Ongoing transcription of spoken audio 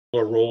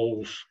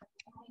roles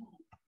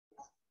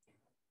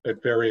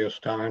at various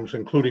times,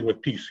 including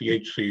with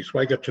PCHC. So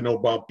I get to know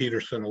Bob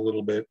Peterson a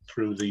little bit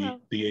through the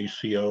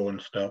ACO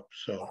and stuff.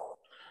 So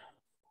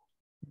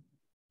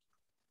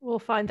we'll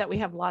find that we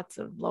have lots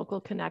of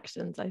local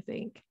connections, I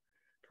think.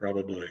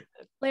 Probably.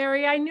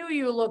 Larry, I knew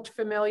you looked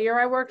familiar.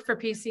 I worked for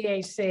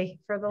PCHC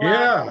for the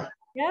last.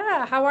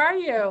 Yeah. How are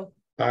you?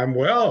 I'm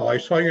well. I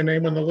saw your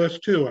name on the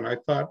list too, and I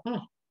thought, oh,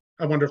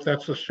 I wonder if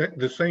that's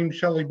the same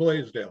Shelley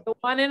Blaisdell. The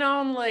one and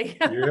only.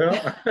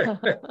 Yeah.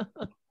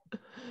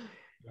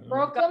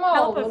 Broke them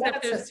all. Help us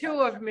if there's two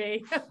of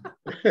me.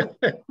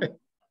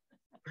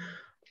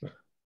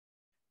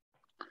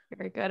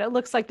 Very good. It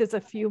looks like there's a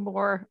few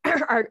more.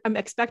 I'm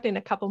expecting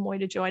a couple more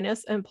to join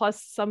us, and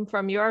plus some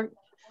from your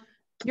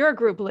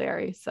group,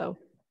 Larry. So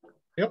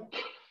yep.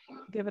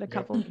 Give it a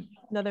couple,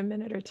 another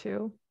minute or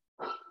two.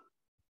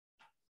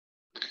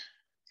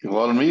 A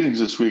lot of meetings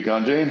this week,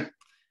 huh, Jane?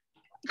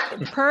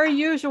 Per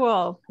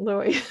usual,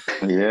 Louis.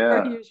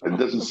 Yeah, it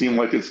doesn't seem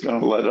like it's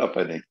going to let up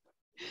any.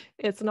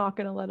 It's not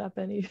going to let up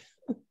any.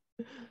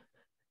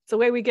 It's the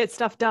way we get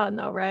stuff done,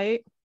 though,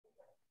 right?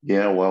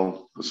 Yeah,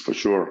 well, that's for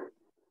sure.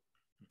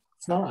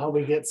 It's not how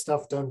we get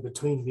stuff done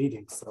between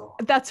meetings, so.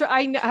 That's what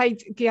I need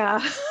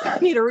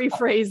to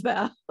rephrase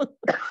that.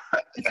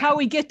 It's how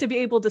we get to be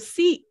able to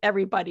see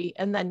everybody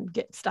and then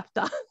get stuff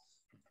done.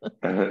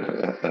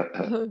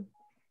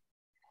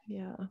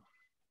 Yeah.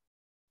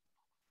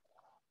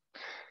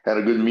 Had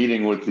a good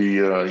meeting with the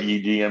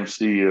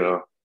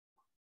EDMC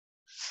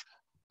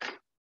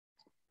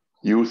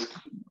youth,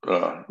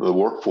 the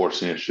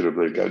workforce initiative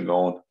they got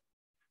going.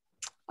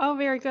 Oh,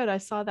 very good. I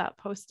saw that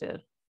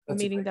posted. A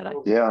meeting that I.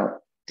 Yeah.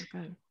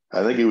 Okay.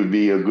 I think it would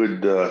be a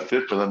good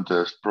fit for them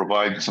to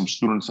provide some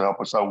students to help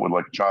us out with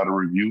like charter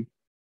review.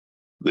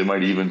 They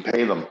might even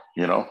pay them,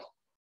 you know.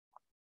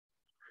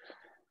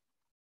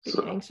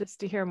 So anxious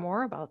to hear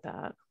more about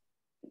that.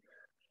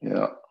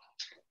 Yeah.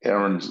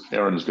 Erin's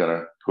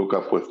gonna hook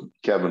up with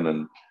Kevin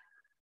and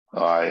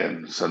I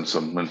and send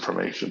some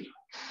information.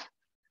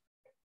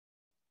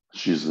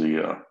 She's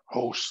the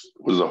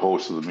was the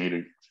host of the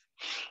meeting.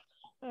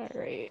 All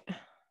right.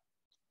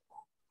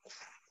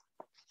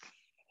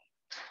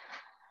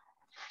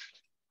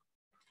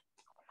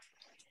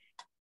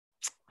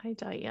 Hi,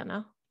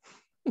 Diana.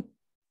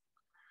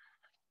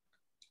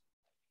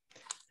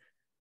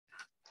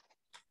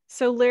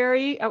 So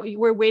Larry,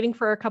 we're waiting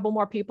for a couple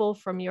more people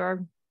from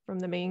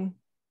the main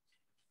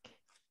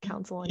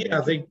council.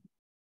 Yeah, they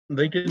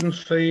didn't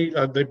say,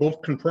 they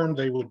both confirmed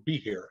they would be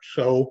here.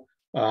 So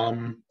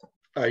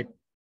I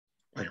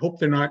hope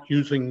they're not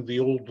using the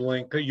old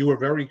link. You were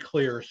very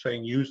clear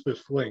saying use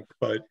this link,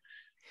 but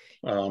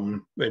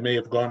they may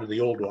have gone to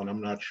the old one.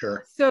 I'm not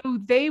sure. So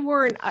they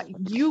weren't,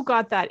 you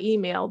got that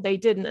email. They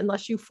didn't,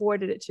 unless you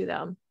forwarded it to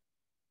them.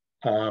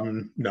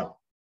 No.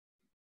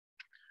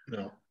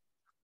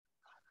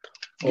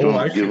 Oh,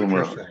 I see what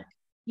you're saying.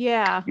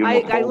 Yeah,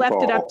 I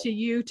left it up to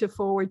you to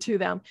forward to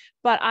them.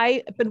 But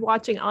I've been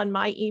watching on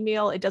my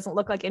email. It doesn't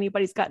look like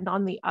anybody's gotten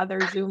on the other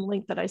Zoom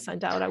link that I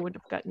sent out. I would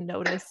have gotten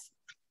notice.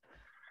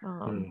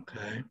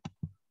 Okay.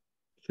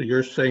 So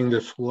you're saying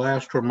this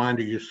last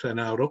reminder you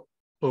sent out. Oh,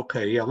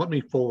 okay, yeah, let me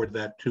forward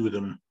that to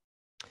them.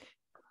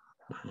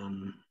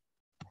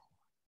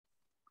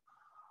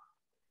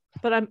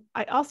 But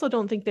I also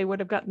don't think they would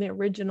have gotten the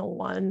original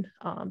one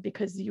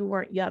because you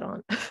weren't yet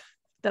on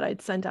that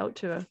I'd sent out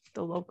to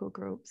the local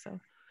group. So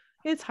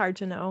it's hard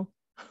to know.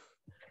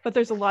 But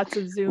there's lots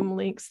of Zoom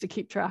links to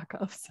keep track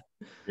of.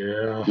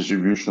 Yeah.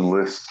 Distribution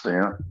lists,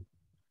 yeah.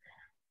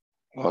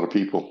 A lot of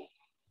people.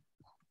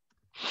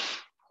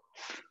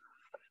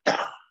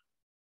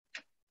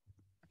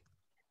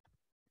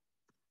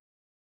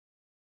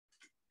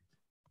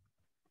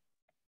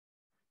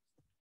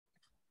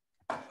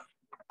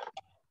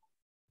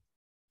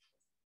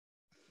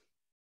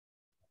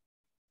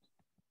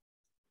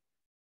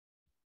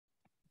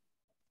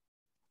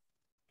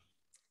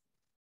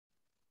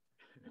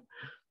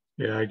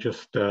 Yeah, I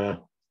just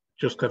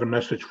got a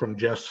message from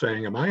Jess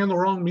saying, am I in the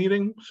wrong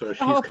meeting? So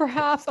she's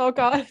perhaps. Oh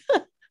God.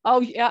 Oh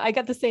yeah, I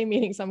got the same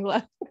meeting, so I'm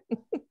glad.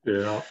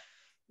 Yeah.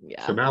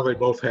 So now they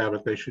both have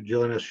it. They should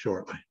join us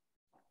shortly.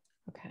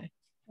 Okay.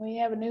 We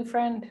have a new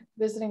friend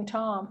visiting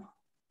Tom.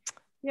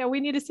 Yeah, we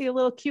need to see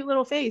a cute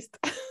little face.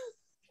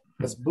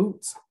 That's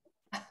Boots.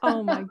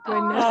 Oh my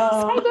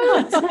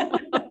goodness.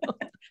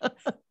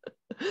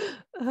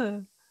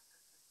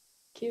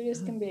 Cute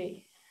as can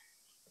be.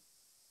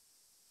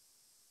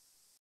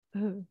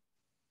 Oh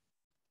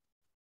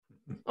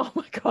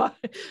my God.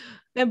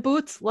 And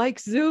Boots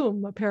likes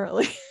Zoom,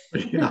 apparently.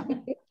 Yeah.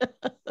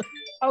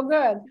 Oh,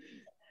 good.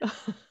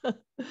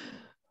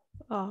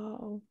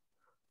 Oh.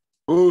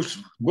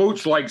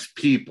 Boots likes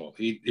people.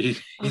 He's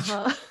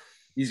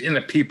in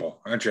the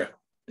people, aren't you?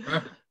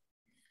 Huh?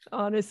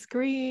 On a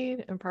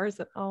screen, in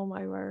person. Oh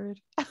my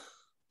word.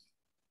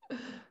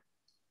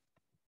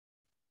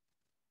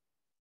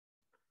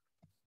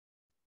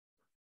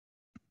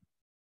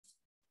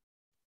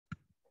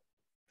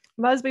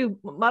 Might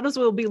as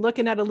well be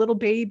looking at a little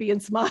baby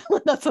and smiling.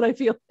 That's what I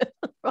feel.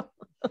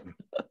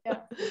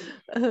 Yeah.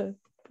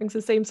 Brings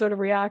the same sort of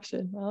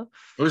reaction. Huh?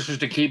 This is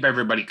to keep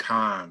everybody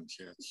calm.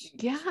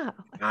 Yeah,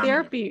 Calm.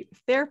 therapy.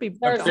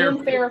 Our dog.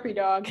 Zoom therapy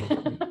dog.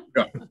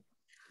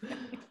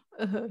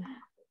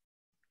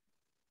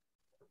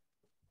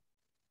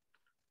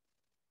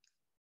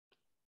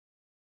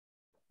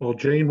 Well,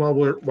 Jane, while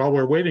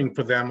we're waiting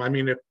for them, I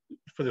mean, if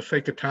for the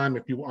sake of time,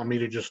 if you want me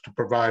to just to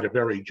provide a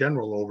very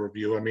general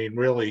overview, I mean,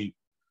 really,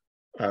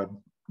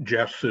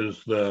 Jess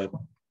is the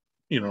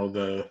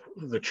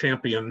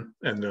champion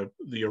and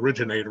the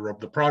originator of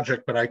the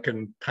project, but I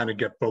can kind of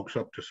get folks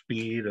up to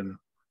speed and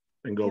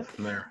go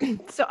from there.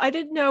 So I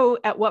didn't know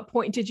at what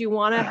point did you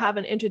want to have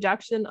an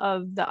introduction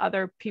of the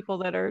other people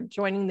that are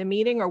joining the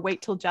meeting, or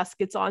wait till Jess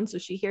gets on so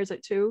she hears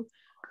it too?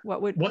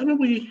 What would?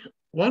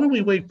 Why don't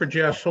we wait for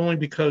Jess, only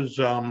because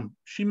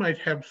she might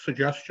have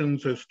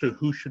suggestions as to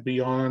who should be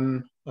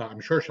on. I'm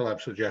sure she'll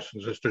have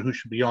suggestions as to who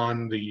should be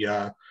on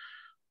the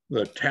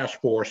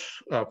task force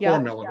for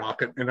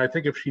Millinocket. And I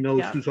think if she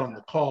knows who's on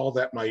the call,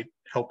 that might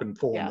help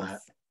inform that.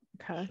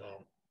 Okay.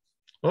 So,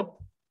 oh,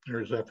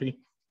 there's Effie.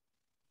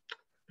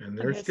 And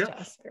there's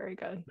Jess. Very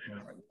good. Yeah.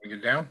 Bring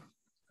it down.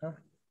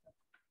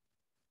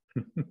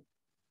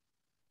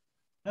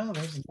 Oh,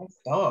 there's a nice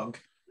dog.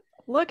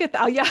 Look at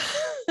that. Oh, yeah.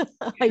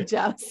 Hi,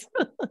 Jess.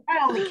 I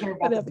only care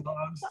about the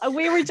dogs.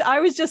 I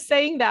was just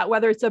saying that,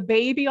 whether it's a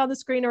baby on the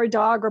screen or a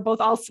dog, or both,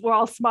 we're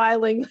all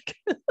smiling.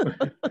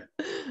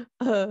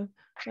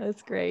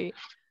 That's great.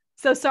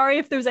 So sorry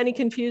if there's any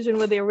confusion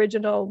with the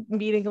original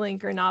meeting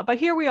link or not, but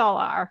here we all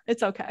are.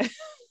 It's okay.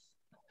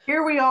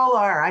 Here we all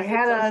are. I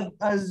had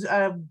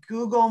a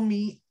Google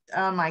Meet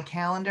on my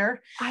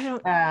calendar.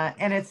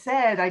 And it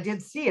said, I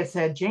did see it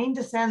said Jane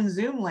to send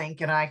Zoom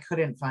link, and I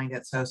couldn't find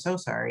it. So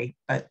sorry,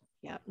 but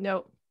yeah,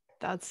 no,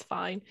 that's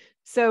fine.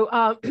 So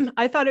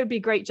I thought it would be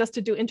great just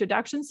to do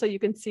introductions so you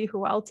can see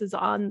who else is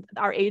on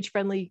our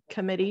age-friendly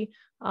committee.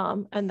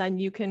 And then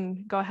you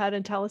can go ahead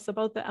and tell us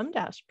about the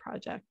M-Dash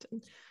project.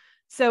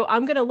 So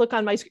I'm going to look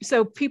on my screen.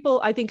 So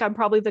people, I think I'm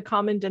probably the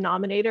common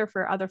denominator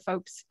for other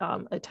folks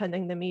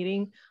attending the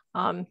meeting.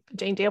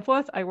 Jane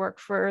Danforth, I work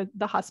for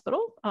the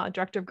hospital,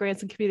 Director of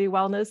Grants and Community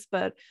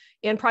Wellness,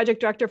 and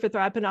Project Director for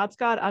Thrive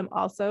Penobscot. I'm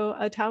also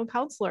a town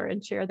councilor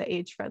and chair the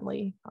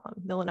age-friendly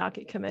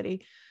Millinocket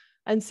Committee.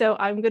 And so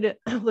I'm going to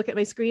look at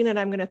my screen and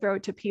I'm going to throw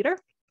it to Peter,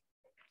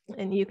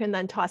 and you can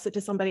then toss it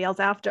to somebody else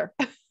after.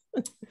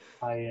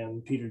 I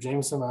am Peter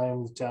Jameson. I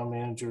am the town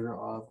manager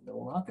of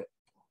Millinocket.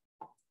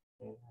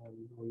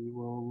 And we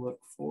will look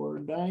for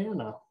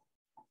Diana.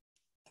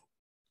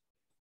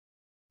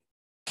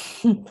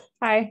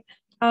 Hi,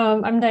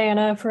 I'm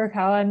Diana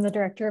Furukawa. I'm the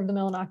director of the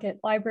Millinocket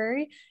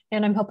Library,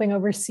 and I'm helping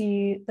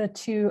oversee the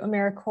two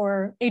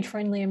AmeriCorps,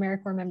 age-friendly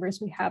AmeriCorps members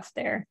we have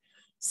there.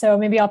 So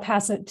maybe I'll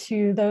pass it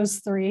to those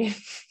three,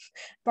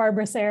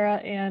 Barbara, Sarah,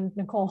 and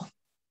Nicole.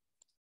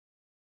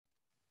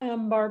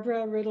 I'm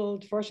Barbara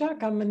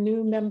Riddle-Dvorak. I'm a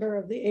new member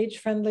of the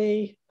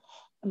age-friendly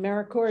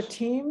AmeriCorps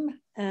team,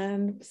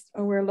 and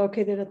we're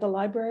located at the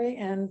library,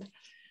 and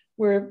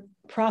we're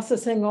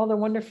processing all the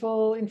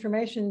wonderful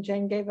information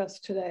Jane gave us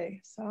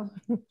today. So,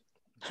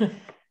 and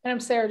I'm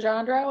Sarah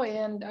Jondro,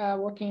 and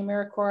working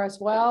AmeriCorps as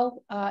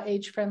well,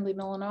 age-friendly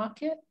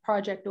Millinocket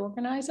project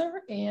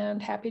organizer,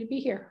 and happy to be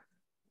here.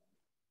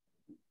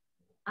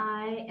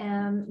 I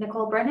am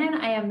Nicole Brennan.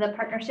 I am the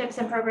Partnerships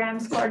and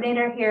Programs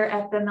Coordinator here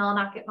at the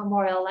Millinocket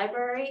Memorial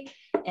Library,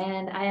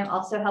 and I am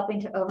also helping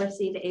to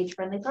oversee the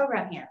age-friendly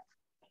program here.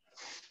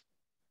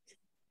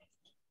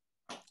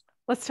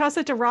 Let's toss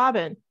it to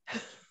Robin.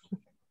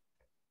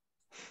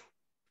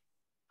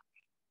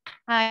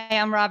 Hi,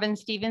 I'm Robin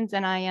Stevens,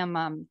 and I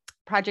am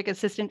project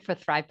assistant for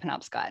Thrive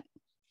Penobscot.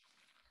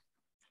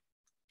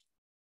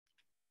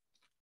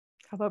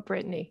 How about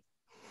Brittany?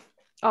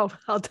 Oh,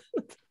 I'll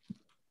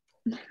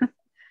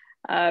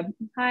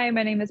Hi,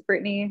 my name is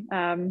Brittany.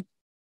 I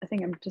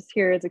think I'm just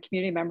here as a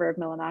community member of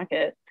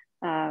Millinocket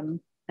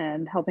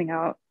and helping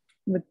out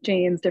with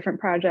Jane's different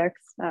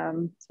projects,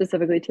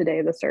 specifically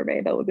today, the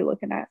survey that we'll be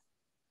looking at.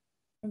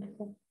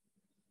 Wonderful.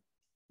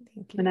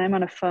 Thank you. And I'm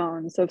on a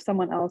phone, so if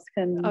someone else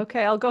can.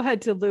 Okay, I'll go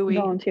ahead to Louis.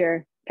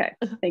 Volunteer. Okay,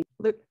 thank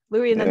you.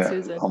 Louis and then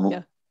Susan.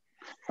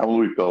 I'm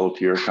Louis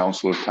Pelletier,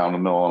 Councilor of Town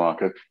of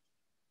Millinocket.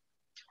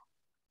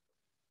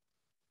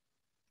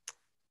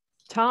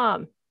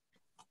 Tom.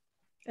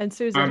 And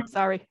Susan,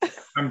 sorry.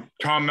 I'm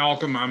Tom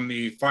Malcolm. I'm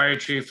the fire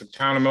chief of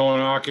Town of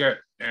Millinocket,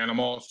 and I'm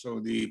also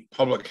the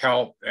public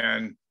health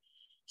and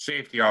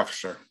safety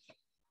officer.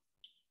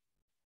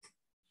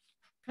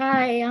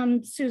 Hi,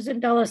 I'm Susan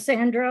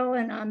D'Alessandro,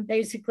 and I'm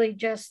basically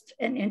just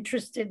an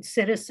interested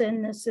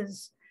citizen. This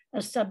is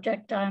a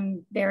subject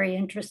I'm very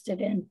interested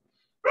in.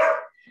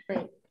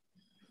 Great.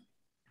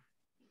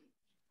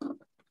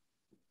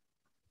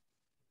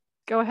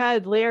 Go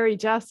ahead, Larry,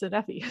 Jess, and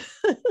Effie.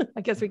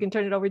 I guess we can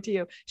turn it over to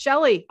you.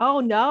 Shelley, oh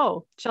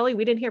no. Shelley,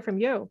 we didn't hear from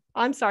you.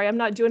 I'm sorry, I'm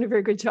not doing a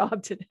very good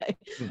job today.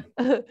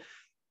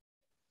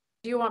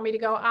 Do you want me to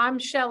go? I'm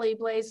Shelley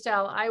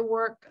Blaisdell. I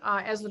work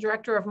as the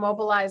director of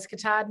Mobilize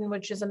Katahdin,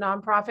 which is a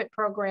nonprofit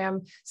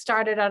program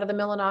started out of the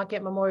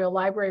Millinocket Memorial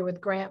Library with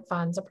grant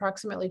funds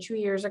approximately 2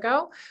 years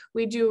ago.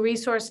 We do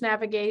resource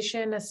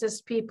navigation,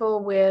 assist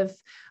people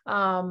with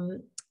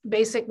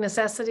basic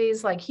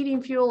necessities like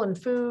heating fuel and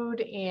food.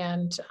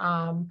 And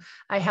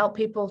I help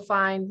people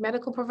find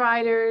medical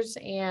providers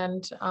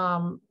and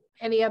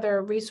any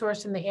other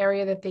resource in the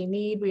area that they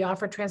need. We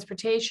offer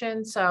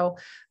transportation. So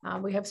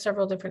we have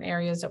several different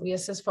areas that we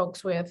assist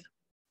folks with.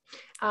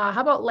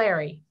 How about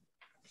Larry?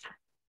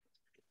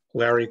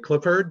 Larry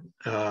Clifford.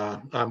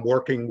 I'm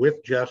working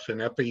with Jess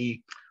and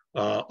Effie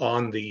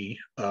on the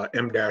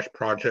M-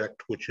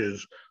 project, which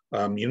is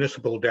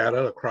municipal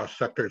data across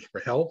sectors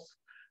for health.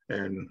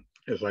 And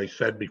as I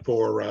said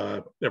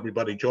before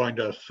everybody joined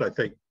us, I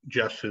think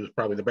Jess is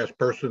probably the best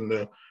person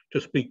to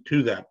speak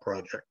to that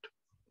project.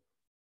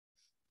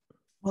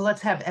 Well,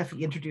 let's have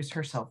Effie introduce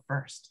herself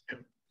first.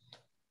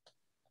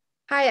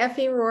 Hi,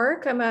 Effie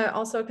Rourke. I'm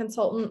also a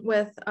consultant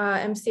with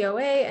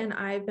MCOA, and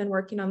I've been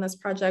working on this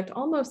project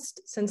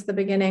almost since the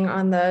beginning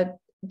on the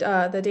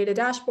data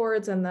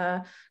dashboards and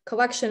the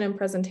collection and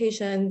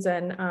presentations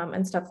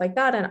and stuff like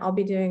that. And I'll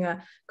be doing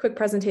a quick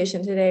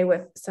presentation today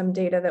with some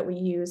data that we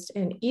used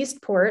in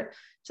Eastport,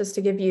 just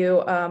to give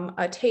you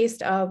a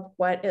taste of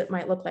what it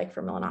might look like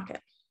for Millinocket.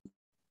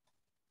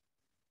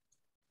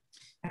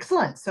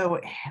 Excellent.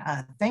 So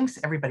thanks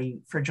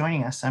everybody for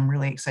joining us. I'm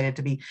really excited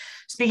to be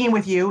speaking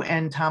with you.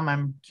 And Tom,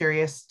 I'm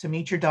curious to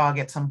meet your dog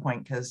at some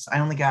point because I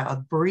only got a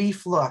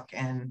brief look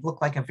and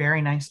looked like a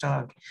very nice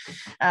dog.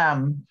 So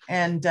I'm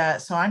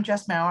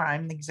Jess Maurer.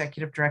 I'm the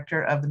Executive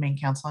Director of the Maine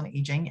Council on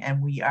Aging,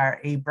 and we are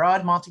a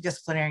broad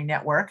multidisciplinary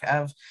network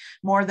of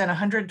more than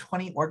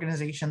 120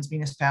 organizations,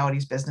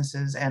 municipalities,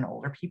 businesses, and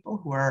older people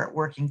who are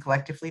working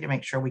collectively to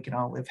make sure we can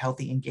all live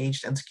healthy,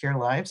 engaged, and secure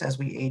lives as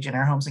we age in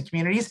our homes and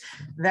communities.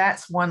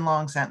 That's one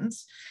long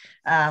sentence.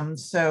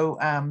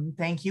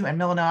 Thank you. And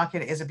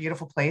Millinocket is a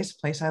beautiful place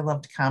I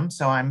love to come.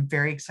 So I'm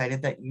very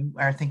excited that you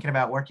are thinking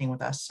about working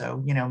with us.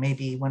 So, you know,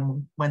 maybe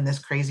when this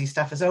crazy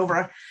stuff is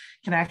over,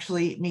 can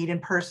actually meet in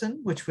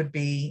person, which would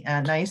be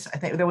nice. I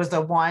think there was the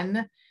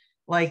one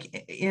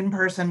like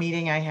in-person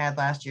meeting I had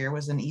last year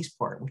was in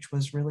Eastport, which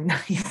was really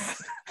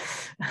nice.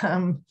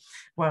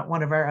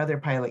 One of our other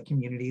pilot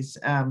communities.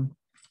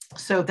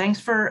 So thanks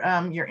for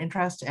your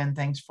interest and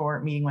thanks for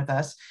meeting with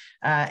us.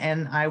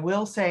 And I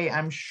will say,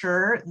 I'm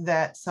sure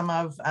that some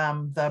of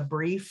the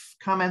brief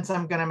comments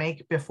I'm going to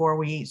make before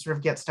we sort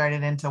of get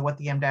started into what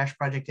the M-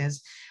 project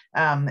is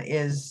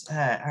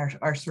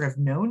are sort of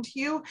known to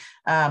you.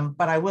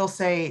 But I will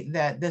say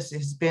that this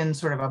has been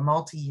sort of a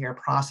multi-year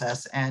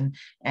process, and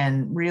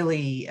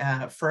really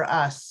for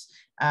us,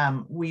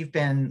 we've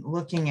been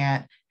looking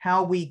at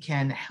how we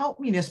can help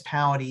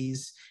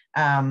municipalities,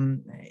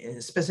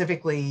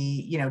 specifically,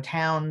 you know,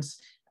 towns.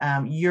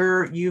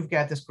 You've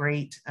got this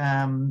great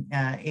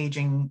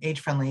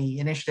age-friendly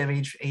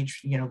initiative,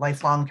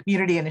 lifelong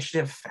community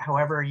initiative,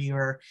 however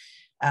you're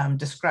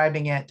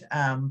describing it.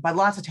 But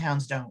lots of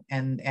towns don't,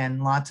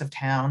 and lots of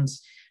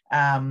towns,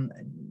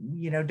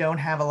 don't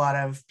have a lot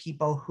of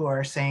people who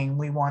are saying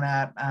we want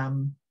to.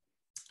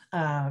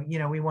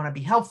 We want to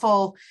be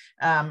helpful,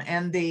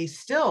 and they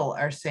still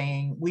are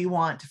saying we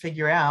want to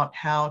figure out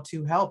how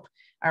to help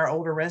our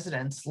older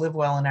residents live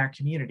well in our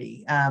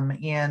community.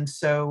 And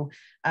so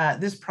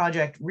this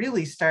project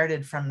really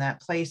started from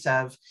that place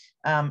of,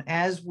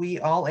 as we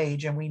all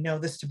age, and we know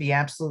this to be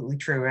absolutely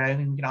true, and I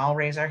mean, we can all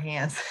raise our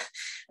hands,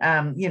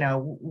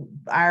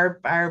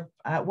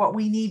 what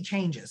we need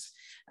changes.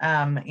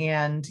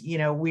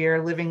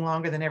 We're living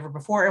longer than ever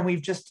before, and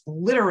we've just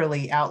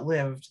literally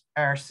outlived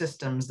our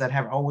systems that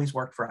have always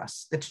worked for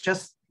us. It's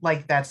just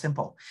like that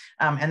simple.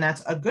 And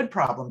that's a good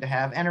problem to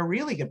have, and a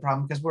really good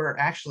problem, because we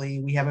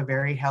have a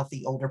very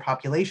healthy older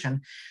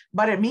population,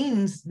 but it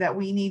means that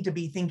we need to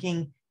be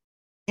thinking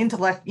we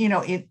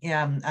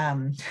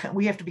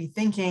have to be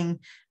thinking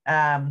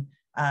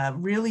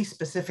really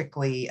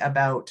specifically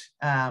about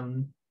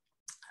the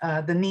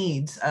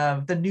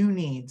new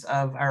needs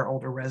of our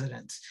older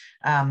residents.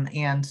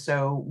 And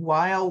so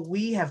while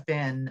we have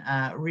been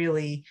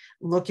really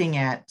looking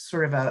at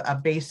sort of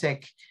a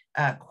basic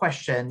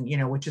question,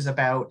 which is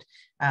about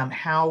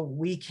how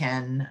we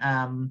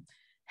can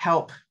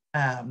help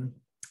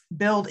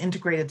build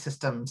integrated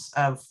systems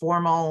of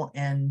formal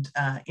and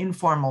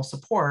informal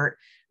support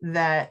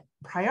that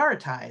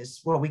prioritize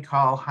what we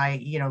call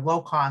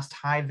low cost,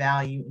 high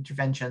value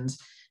interventions,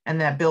 and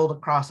that build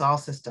across all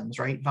systems,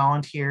 right?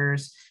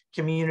 Volunteers,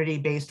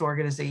 community-based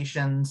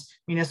organizations,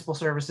 municipal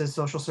services,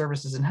 social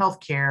services, and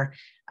healthcare.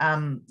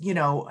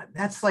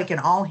 That's like an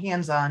all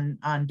hands on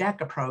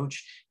deck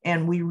approach.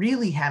 And we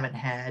really haven't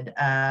had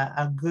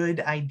a good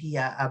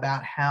idea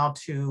about how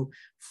to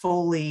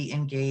fully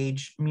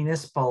engage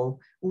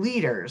municipal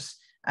leaders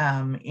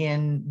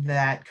in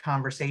that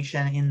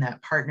conversation, in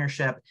that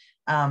partnership.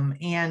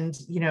 And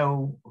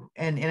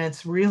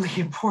it's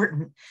really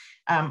important.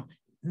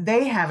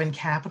 They haven't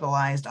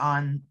capitalized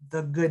on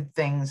the good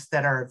things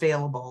that are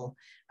available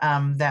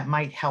that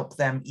might help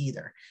them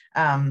either.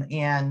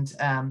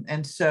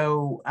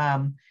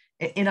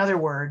 In other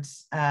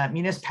words,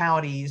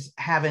 municipalities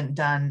haven't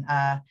done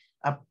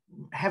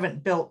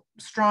haven't built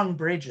strong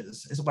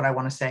bridges, is what I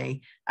want to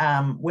say,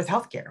 with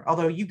healthcare.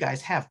 Although you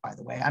guys have, by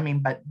the way. I mean,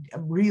 but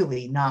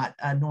really not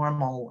a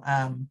normal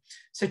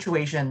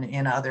situation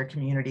in other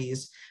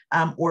communities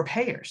or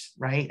payers,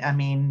 right? I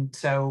mean,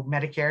 so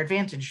Medicare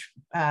Advantage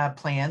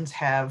plans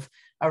have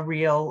a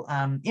real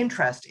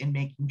interest in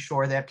making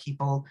sure that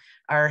people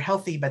are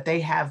healthy, but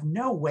they have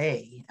no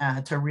way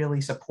to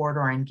really support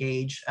or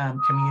engage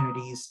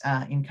communities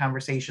in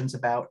conversations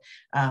about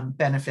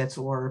benefits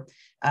or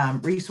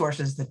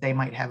resources that they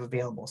might have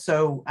available.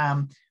 So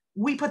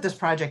we put this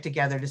project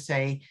together to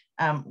say,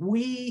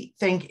 we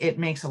think it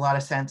makes a lot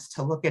of sense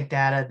to look at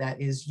data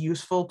that is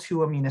useful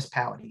to a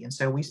municipality. And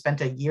so we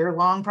spent a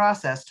year-long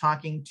process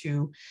talking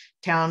to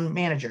town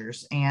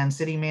managers and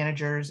city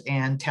managers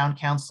and town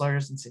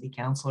councilors and city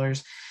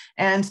councilors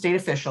and state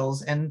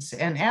officials and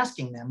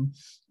asking them,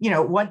 you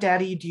know, what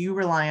data do you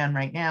rely on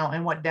right now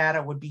and what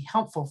data would be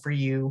helpful for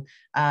you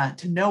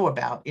to know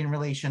about in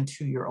relation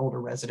to your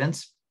older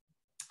residents.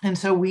 And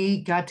so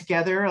we got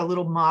together a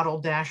little model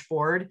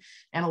dashboard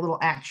and a little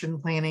action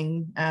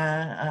planning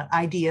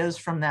ideas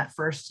from that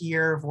first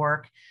year of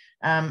work.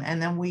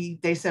 And then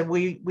they said,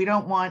 we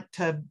don't want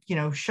to, you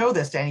know, show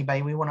this to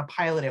anybody. We want to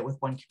pilot it with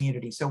one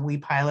community. So we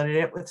piloted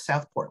it with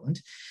South Portland.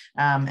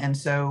 And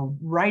so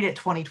right at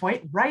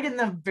 2020, right in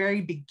the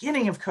very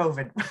beginning of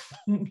COVID,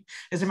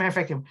 as a matter of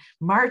fact, in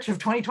March of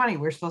 2020,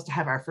 we're supposed to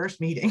have our first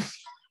meeting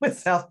with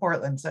South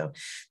Portland. So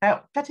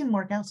that didn't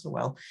work out so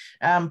well.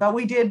 But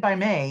we did by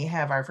May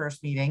have our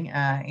first meeting.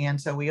 And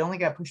so we only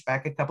got pushed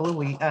back a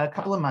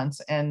couple of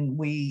months, and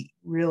we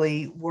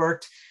really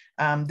worked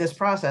this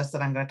process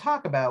that I'm going to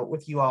talk about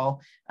with you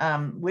all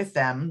with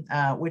them,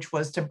 which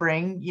was to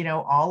bring, you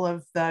know, all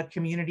of the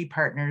community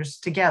partners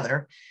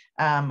together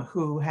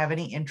who have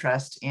any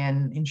interest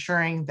in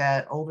ensuring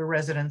that older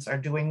residents are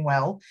doing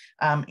well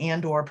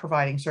and or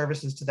providing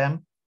services to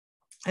them.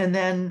 And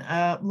then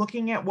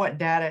looking at what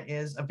data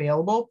is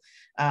available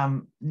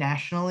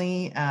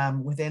nationally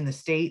within the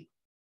state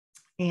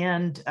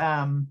and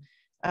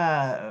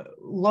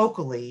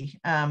locally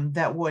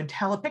that would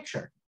tell a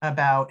picture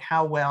about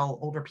how well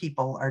older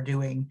people are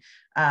doing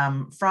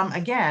from,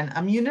 again,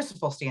 a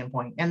municipal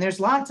standpoint. And there's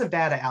lots of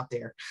data out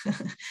there,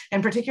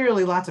 and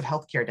particularly lots of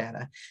healthcare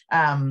data,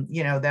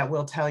 you know, that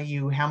will tell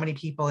you how many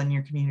people in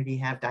your community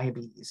have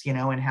diabetes, you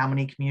know, and how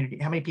many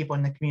people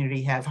in the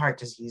community have heart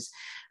disease.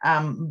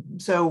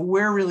 So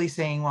we're really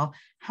saying, well,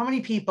 how many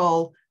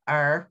people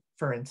are,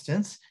 for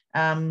instance,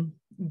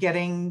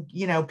 getting,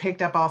 you know,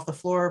 picked up off the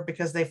floor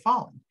because they've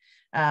fallen?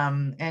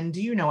 And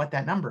do you know what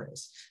that number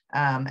is?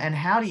 And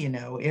how do you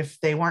know if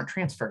they weren't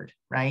transferred,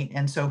 right?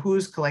 And so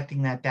who's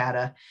collecting that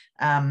data?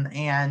 And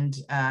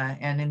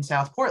in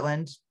South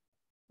Portland,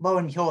 lo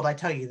and behold, I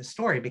tell you the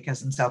story,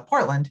 because in South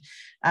Portland,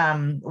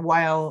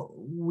 while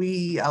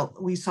we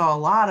saw a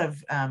lot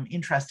of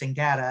interesting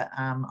data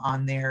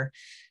on their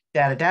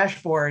data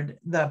dashboard,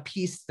 the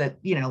piece that,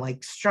 you know,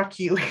 like struck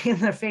you in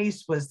the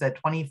face was that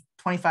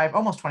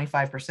almost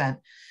 25%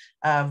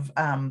 of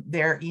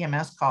their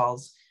EMS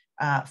calls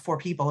for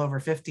people over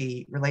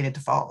 50 related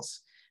to falls.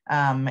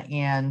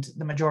 And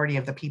the majority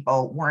of the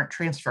people weren't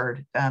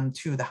transferred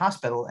to the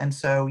hospital. And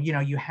so, you know,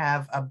 you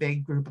have a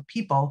big group of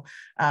people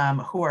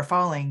who are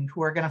falling,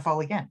 who are going to fall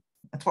again.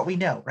 That's what we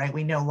know, right?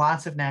 We know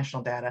lots of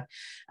national data.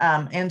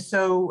 And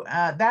so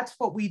that's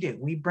what we do.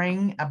 We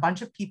bring a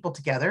bunch of people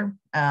together,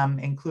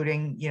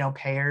 including, you know,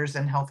 payers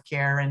and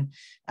healthcare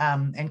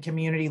and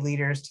community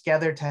leaders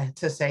together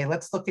to say,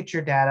 let's look at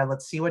your data.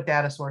 Let's see what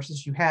data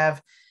sources you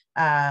have.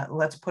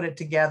 Let's put it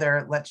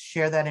together. Let's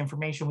share that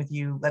information with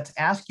you. Let's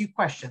ask you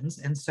questions.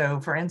 And so,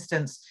 for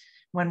instance,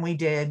 when we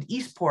did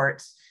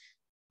Eastport,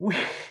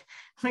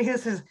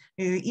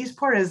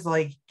 Eastport is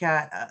like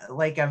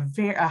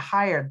a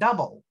higher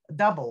double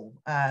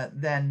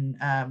than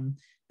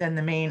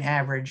the main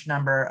average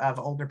number of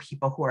older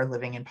people who are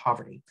living in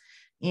poverty,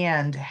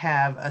 and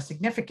have a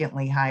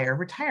significantly higher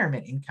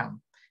retirement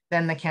income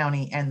than the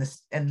county and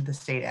the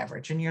state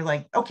average. And you're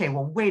like, okay,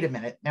 well, wait a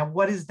minute. Now,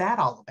 what is that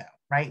all about?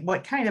 Right?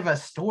 What kind of a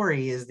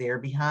story is there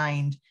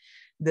behind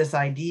this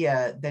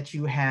idea that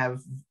you have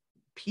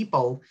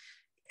people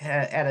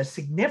at a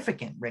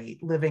significant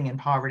rate living in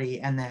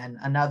poverty and then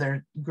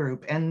another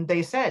group? And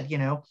they said, you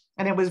know,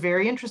 and it was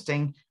very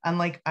interesting.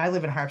 Unlike, I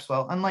live in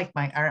Harpswell, unlike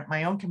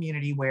my own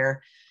community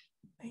where,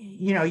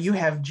 you know, you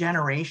have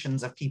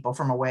generations of people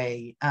from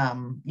away,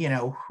 you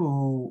know,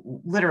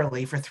 who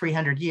literally for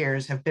 300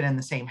 years have been in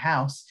the same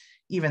house,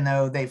 even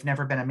though they've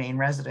never been a Maine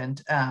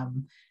resident.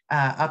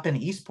 Up in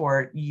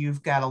Eastport,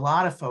 you've got a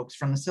lot of folks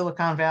from the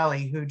Silicon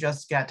Valley who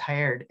just got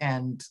tired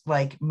and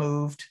like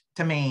moved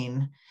to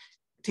Maine,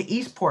 to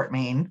Eastport,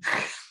 Maine,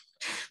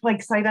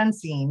 like sight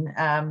unseen,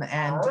 and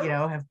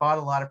have bought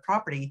a lot of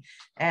property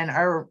and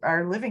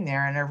are living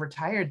there and are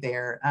retired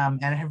there,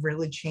 and have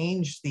really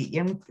changed the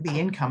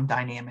income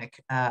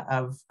dynamic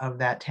of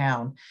that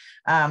town.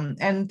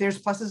 And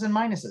there's pluses and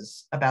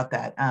minuses about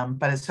that,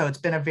 but so it's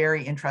been a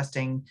very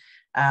interesting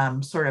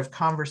sort of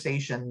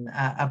conversation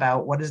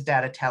about what does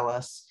data tell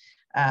us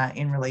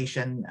in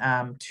relation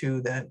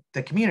to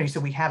the community. So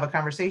we have a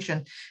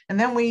conversation, and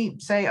then we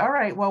say, all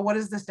right, well, what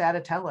does this data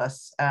tell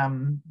us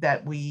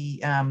that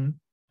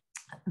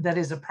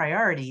is a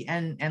priority?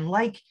 And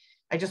like,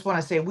 I just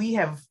want to say, we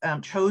have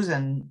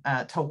chosen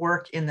to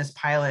work in this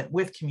pilot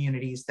with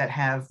communities that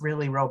have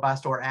really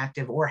robust or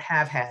active or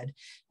have had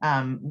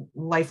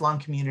lifelong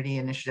community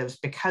initiatives,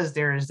 because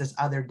there is this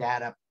other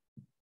data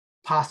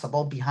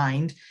possible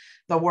behind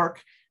the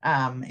work.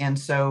 And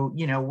so,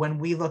 when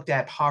we looked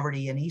at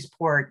poverty in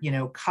Eastport,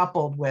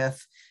 coupled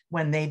with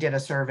when they did a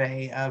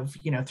survey of,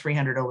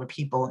 300 older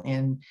people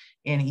in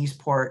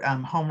Eastport,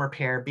 home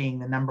repair being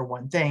the number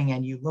one thing.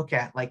 And you look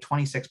at like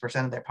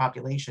 26% of their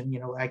population,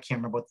 I can't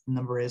remember what the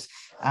number is,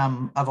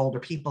 of older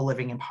people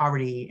living in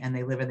poverty, and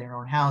they live in their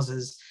own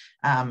houses.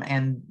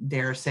 And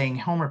they're saying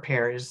home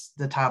repair is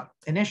the top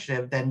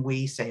initiative. Then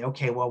we say,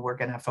 okay, well, we're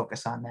going to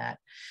focus on that.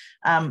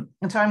 And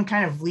so I'm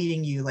kind of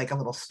leading you like a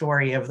little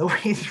story of the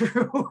way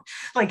through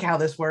like how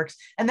this works.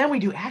 And then we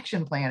do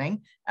action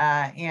planning,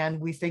 and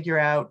we figure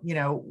out,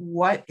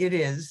 what it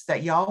is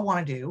that y'all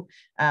want to do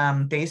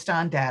based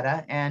on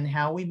data and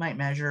how we might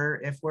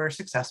measure if we're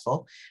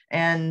successful.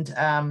 And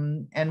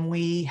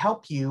we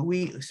help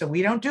you. So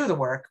we don't do the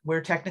work.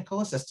 We're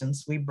technical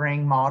assistants. We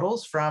bring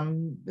models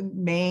from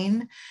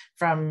Maine,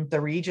 from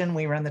the region.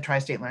 We run the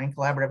Tri-State Learning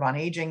Collaborative on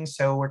Aging.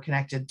 So we're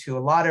connected to a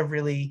lot of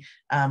really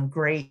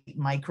great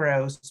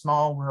micro,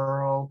 small,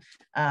 rural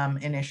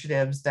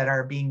initiatives that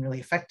are being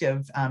really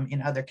effective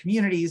in other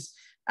communities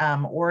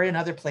or in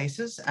other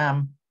places.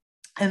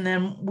 And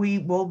then we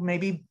will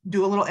maybe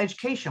do a little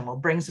education. We'll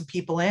bring some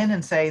people in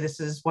and say, this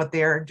is what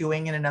they're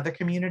doing in another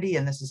community,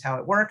 and this is how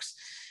it works.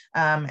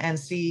 And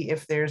see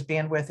if there's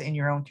bandwidth in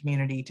your own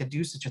community to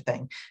do such a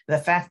thing. The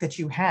fact that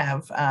you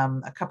have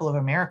a couple of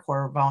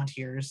AmeriCorps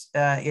volunteers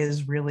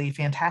is really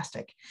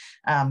fantastic,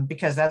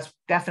 because that's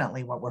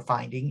definitely what we're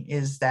finding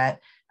is that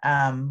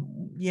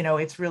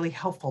it's really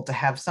helpful to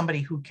have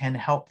somebody who can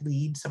help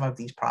lead some of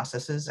these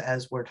processes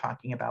as we're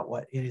talking about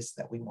what it is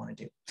that we want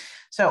to do.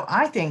 So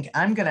I think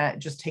I'm going to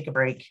just take a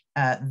break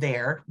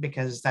there,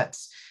 because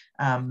that's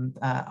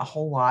a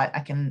whole lot. I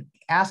can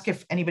ask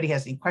if anybody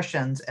has any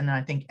questions, and then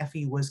I think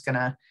Effie was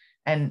gonna,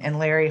 and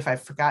Larry, if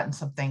I've forgotten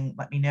something,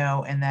 let me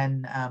know. And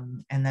then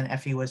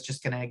Effie was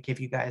just gonna give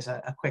you guys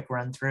a quick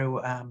run through,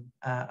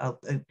 a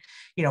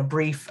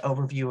brief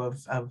overview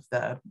of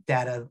the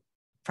data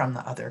from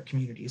the other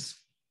communities.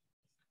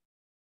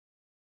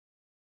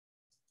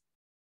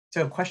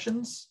 So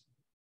questions?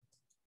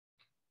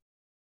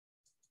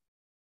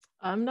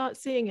 I'm not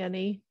seeing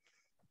any.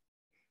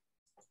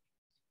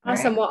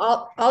 Awesome.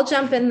 Well, I'll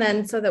jump in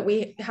then so that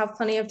we have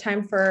plenty of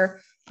time for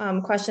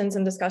questions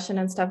and discussion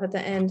and stuff at the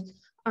end.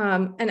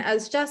 And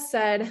as Jess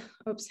said,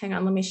 oops, hang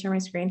on, let me share my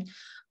screen.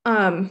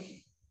 As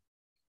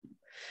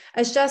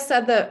Jess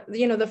said,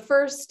 the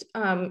first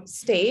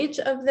stage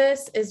of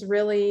this is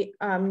really,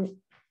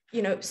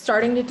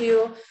 starting to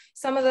do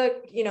some of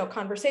the,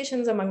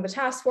 conversations among the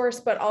task force,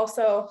 but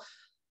also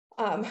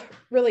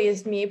really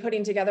is me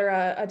putting together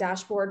a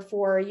dashboard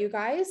for you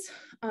guys.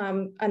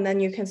 And then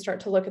you can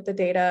start to look at the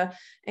data.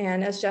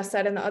 And as Jess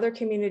said, in the other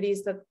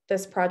communities that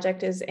this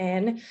project is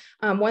in,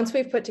 once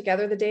we've put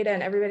together the data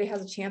and everybody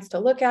has a chance to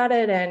look at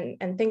it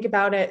and think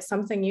about it,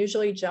 something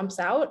usually jumps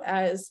out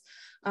as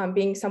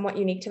being somewhat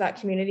unique to that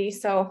community.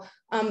 So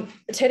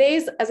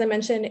today's, as I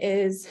mentioned,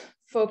 is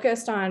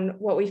focused on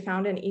what we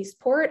found in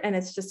Eastport. And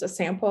it's just a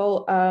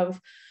sample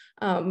of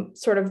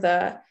sort of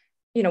the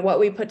what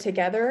we put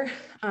together,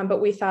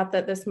 but we thought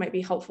that this might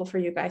be helpful for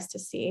you guys to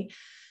see.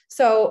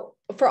 So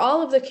for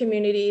all of the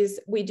communities,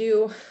 we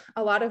do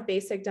a lot of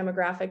basic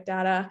demographic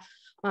data.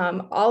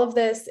 All of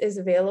this is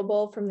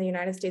available from the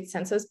United States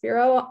Census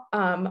Bureau,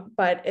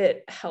 but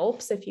it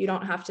helps if you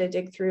don't have to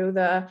dig through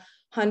the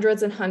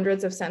hundreds and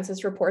hundreds of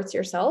census reports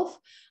yourself.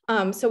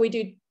 So we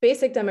do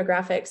basic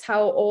demographics.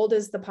 How old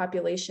is the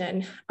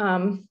population?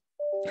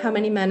 How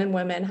many men and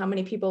women, how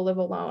many people live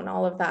alone,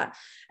 all of that.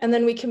 And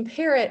then we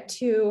compare it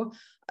to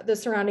the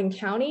surrounding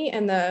county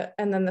and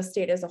then the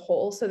state as a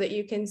whole, so that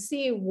you can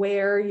see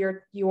where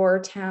your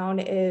town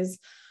is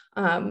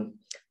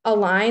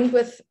aligned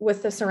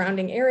with the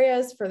surrounding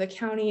areas for the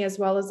county, as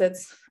well as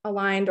it's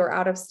aligned or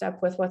out of step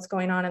with what's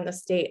going on in the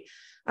state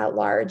at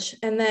large.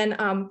 And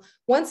then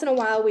once in a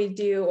while we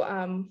do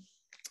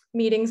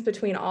meetings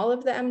between all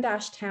of the M-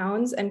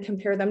 towns and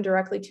compare them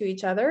directly to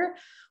each other,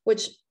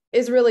 which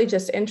is really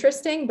just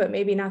interesting, but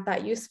maybe not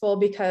that useful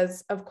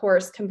because, of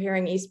course,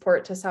 comparing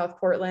Eastport to South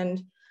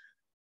Portland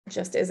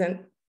just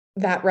isn't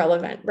that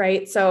relevant,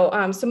 right?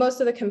 So, so most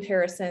of the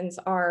comparisons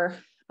are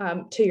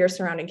to your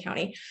surrounding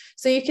county.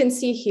 So you can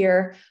see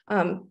here,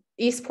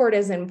 Eastport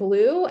is in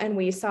blue, and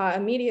we saw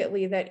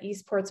immediately that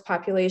Eastport's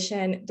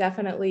population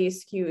definitely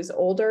skews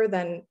older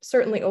than,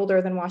 certainly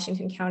older than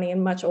Washington County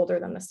and much older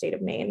than the state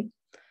of Maine.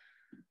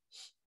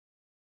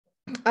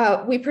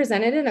 We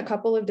presented in a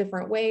couple of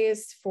different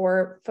ways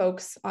for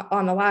folks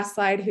on the last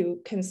slide who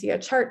can see a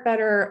chart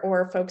better,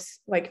 or folks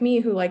like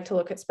me who like to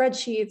look at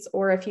spreadsheets,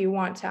 or if you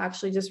want to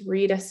actually just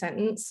read a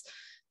sentence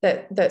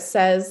that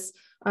says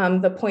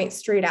the point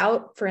straight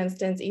out. For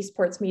instance,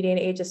 Eastport's median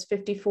age is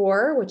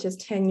 54, which is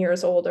 10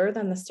 years older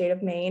than the state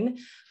of Maine.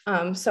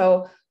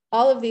 So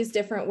all of these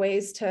different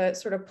ways to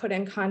sort of put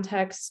in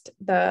context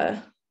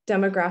the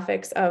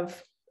demographics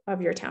of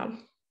your town.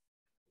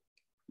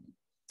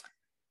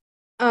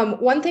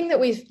 One thing that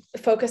we've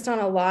focused on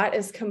a lot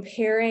is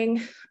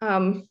comparing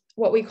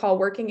what we call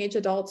working age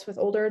adults with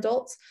older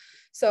adults.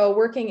 So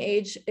working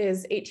age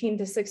is 18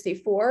 to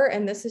 64,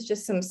 and this is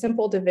just some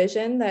simple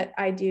division that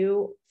I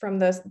do from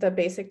the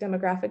basic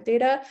demographic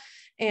data.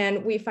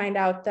 And we find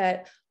out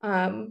that,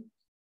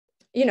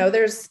 you know,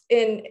 there's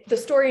in the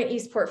story in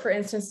Eastport, for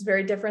instance, is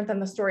very different than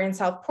the story in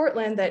South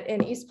Portland, that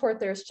in Eastport,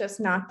 there's just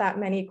not that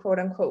many quote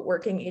unquote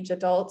working age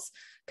adults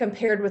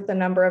compared with the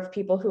number of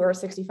people who are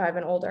 65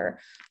 and older.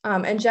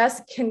 And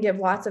Jess can give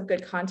lots of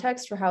good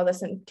context for how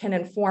this can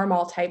inform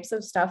all types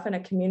of stuff in a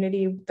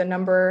community, the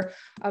number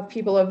of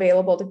people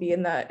available to be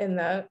in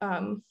the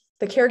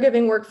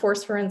caregiving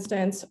workforce, for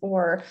instance,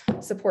 or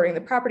supporting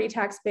the property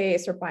tax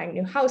base or buying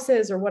new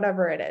houses or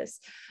whatever it is.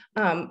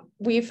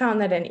 We found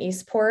that in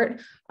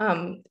Eastport,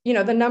 you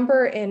know, the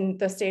number in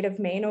the state of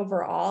Maine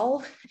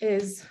overall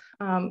is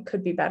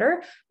could be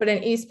better, but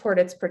in Eastport,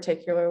 it's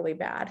particularly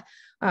bad.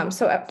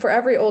 So for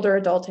every older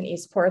adult in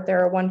Eastport,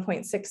 there are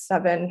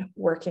 1.67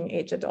 working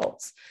age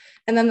adults.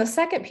 And then the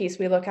second piece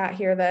we look at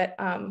here that,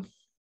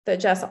 that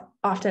Jess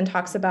often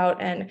talks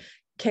about and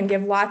can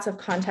give lots of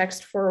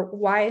context for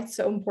why it's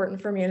so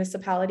important for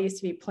municipalities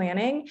to be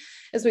planning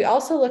is we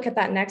also look at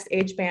that next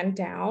age band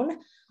down.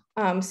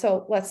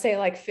 So let's say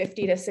like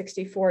 50 to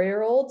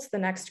 64-year-olds, the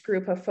next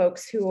group of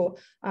folks who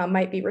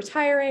might be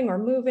retiring or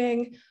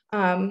moving.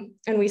 And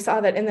we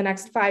saw that in the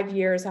next 5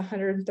 years,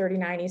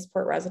 139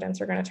 Eastport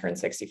residents are going to turn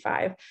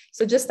 65.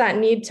 So just that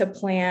need to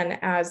plan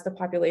as the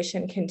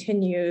population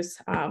continues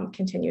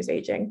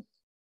aging.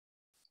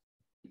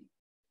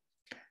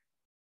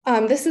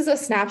 This is a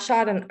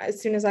snapshot, and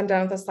as soon as I'm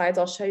done with the slides,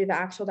 I'll show you the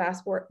actual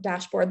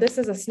dashboard. This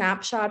is a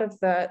snapshot of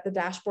the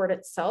dashboard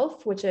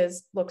itself, which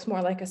looks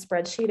more like a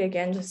spreadsheet,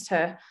 again, just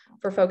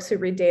for folks who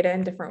read data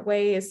in different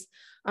ways.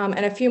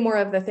 And a few more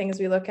of the things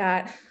we look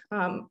at,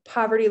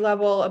 poverty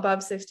level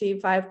above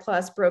 65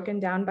 plus, broken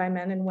down by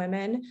men and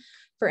women.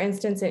 For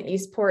instance, in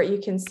Eastport, you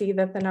can see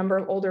that the number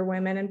of older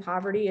women in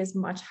poverty is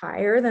much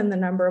higher than the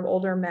number of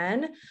older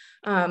men,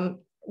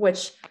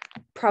 which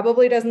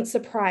probably doesn't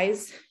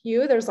surprise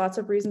you. There's lots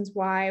of reasons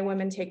why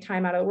women take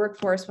time out of the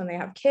workforce when they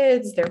have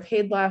kids. They're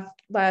paid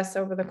less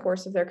over the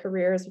course of their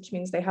careers, which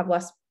means they have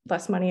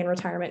less money in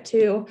retirement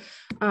too.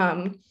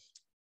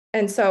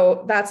 And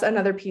so that's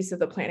another piece of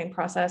the planning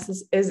process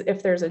is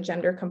if there's a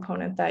gender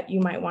component that you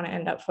might want to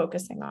end up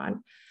focusing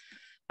on.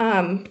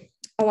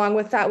 Along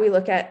with that, we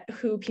look at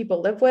who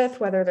people live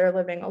with, whether they're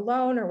living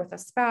alone or with a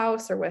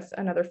spouse or with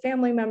another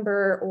family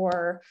member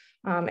or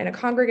in a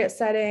congregate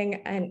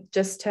setting. And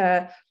just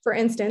for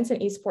instance,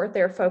 in Eastport,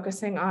 they're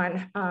focusing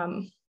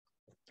on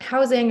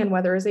housing and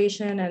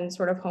weatherization and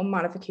sort of home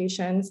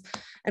modifications.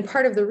 And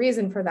part of the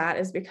reason for that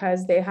is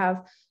because they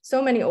have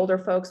so many older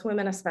folks,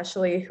 women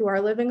especially, who are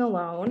living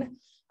alone,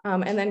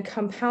 and then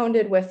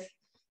compounded with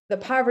the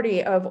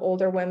poverty of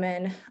older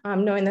women,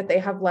 knowing that they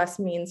have less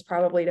means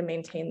probably to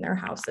maintain their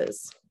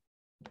houses.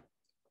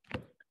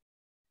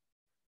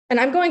 And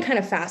I'm going kind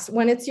of fast.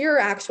 When it's your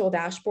actual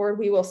dashboard,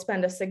 we will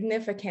spend a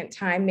significant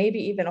time, maybe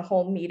even a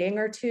whole meeting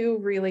or two,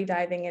 really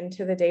diving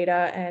into the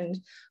data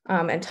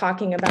and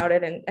talking about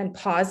it and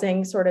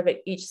pausing sort of at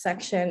each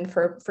section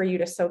for you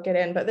to soak it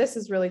in. But this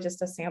is really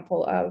just a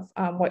sample of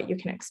what you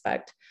can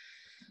expect.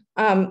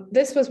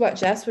 This was what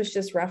Jess was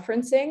just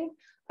referencing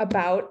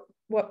about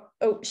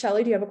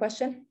Shelley, do you have a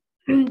question?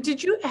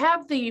 Did you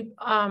have the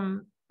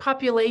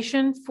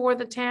population for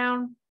the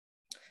town?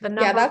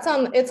 Yeah,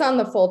 it's on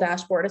the full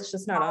dashboard. It's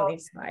just not on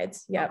these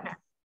slides. Yep. Okay.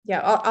 Yeah,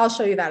 I'll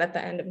show you that at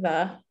the end of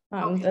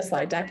the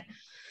slide deck.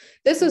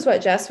 This is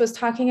what Jess was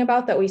talking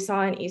about that we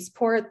saw in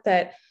Eastport,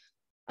 that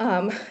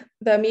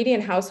the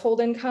median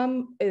household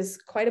income is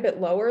quite a bit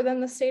lower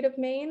than the state of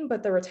Maine,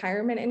 but the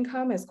retirement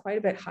income is quite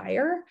a bit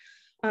higher.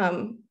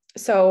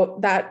 So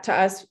that to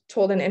us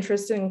told an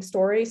interesting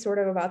story sort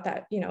of about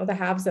that, you know, the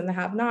haves and the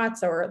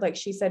have-nots, or like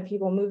she said,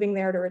 people moving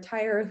there to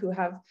retire who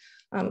have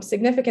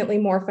significantly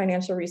more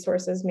financial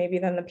resources maybe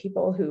than the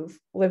people who've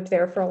lived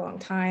there for a long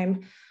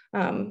time.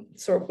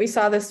 So we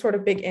saw this sort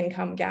of big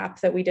income gap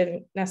that we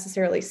didn't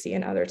necessarily see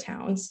in other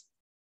towns.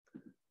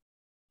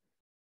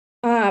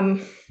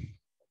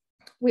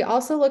 We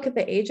also look at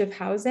the age of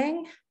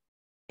housing,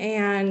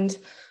 and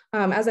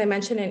as I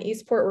mentioned, in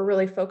Eastport, we're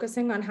really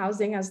focusing on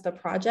housing as the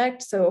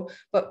project. So,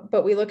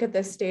 but we look at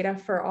this data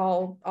for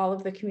all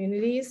of the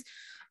communities.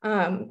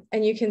 And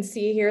you can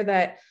see here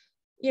that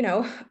you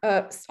know,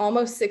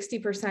 almost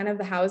 60% of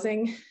the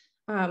housing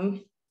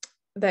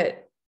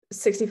that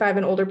 65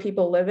 and older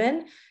people live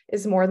in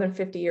is more than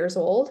 50 years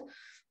old,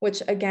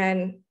 which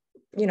again,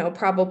 you know,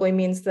 probably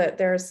means that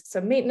there's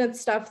some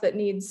maintenance stuff that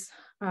needs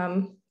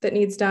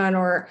done,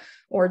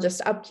 or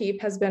just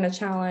upkeep has been a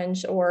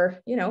challenge, or,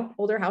 you know,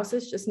 older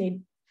houses just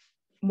need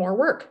more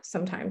work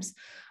sometimes.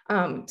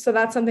 So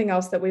that's something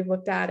else that we've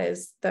looked at,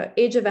 is the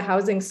age of the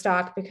housing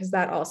stock, because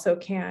that also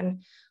can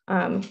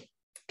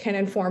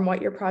inform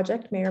what your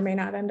project may or may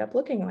not end up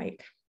looking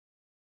like.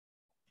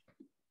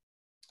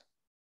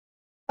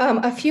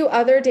 A few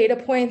other data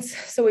points.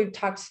 So we've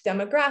talked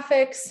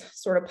demographics,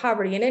 sort of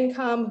poverty and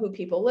income, who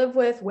people live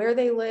with, where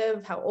they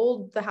live, how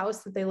old the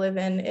house that they live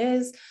in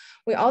is.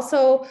 We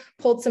also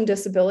pulled some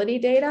disability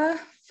data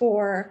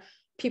for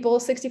people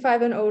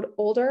 65 and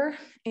older,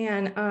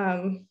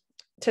 and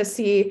to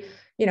see,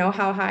 you know,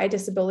 how high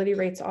disability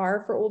rates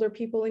are for older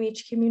people in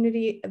each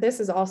community. This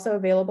is also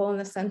available in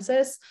the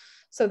census.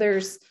 So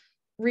there's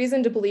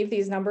reason to believe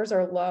these numbers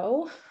are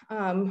low.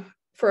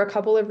 For a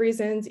couple of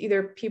reasons.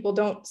 Either people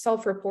don't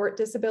self-report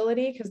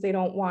disability because they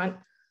don't want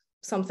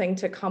something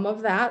to come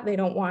of that. They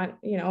don't want,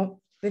 you know,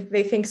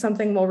 they think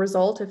something will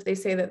result if they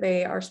say that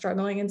they are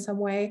struggling in some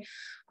way.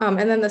 And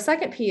then the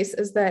second piece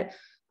is that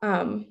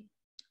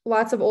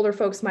lots of older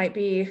folks might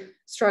be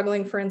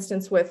struggling, for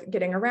instance, with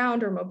getting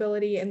around or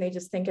mobility, and they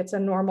just think it's a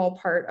normal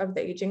part of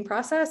the aging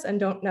process and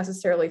don't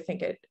necessarily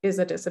think it is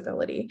a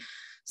disability.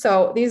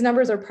 So these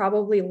numbers are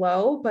probably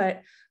low,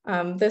 but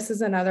this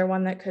is another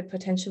one that could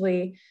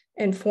potentially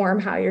inform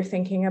how you're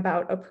thinking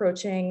about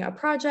approaching a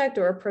project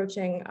or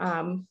approaching,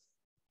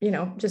 you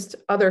know, just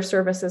other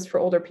services for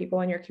older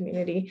people in your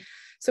community.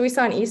 So we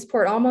saw in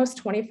Eastport,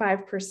 almost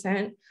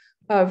 25%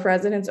 of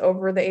residents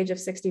over the age of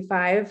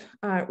 65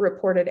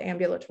 reported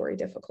ambulatory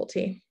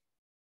difficulty.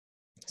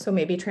 So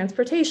maybe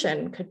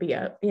transportation could be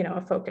a, you know,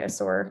 a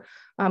focus, or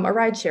a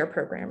rideshare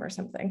program or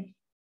something.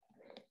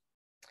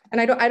 And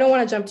I don't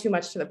want to jump too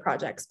much to the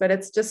projects, but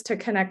it's just to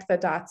connect the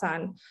dots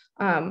on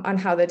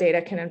how the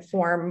data can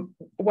inform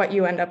what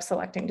you end up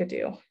selecting to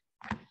do.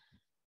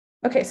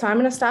 Okay, so I'm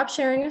going to stop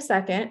sharing a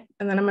second,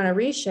 and then I'm going to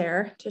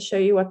reshare to show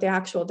you what the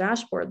actual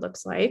dashboard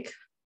looks like,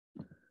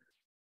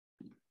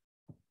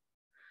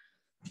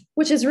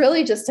 which is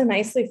really just a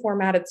nicely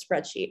formatted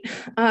spreadsheet.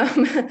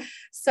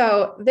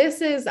 So this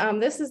is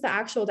the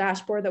actual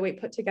dashboard that we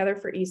put together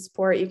for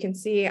Eastport. You can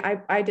see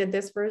I did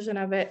this version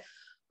of it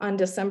on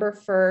December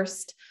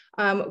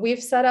 1st.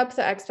 We've set up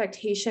the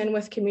expectation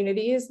with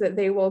communities that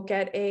they will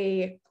get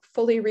a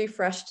fully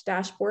refreshed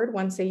dashboard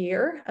once a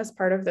year as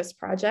part of this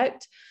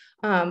project.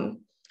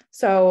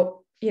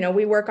 So, you know,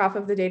 we work off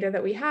of the data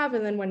that we have,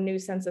 and then when new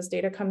census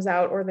data comes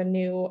out or the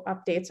new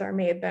updates are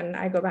made, then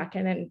I go back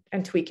in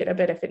and tweak it a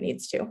bit if it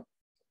needs to.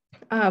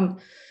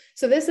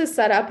 So this is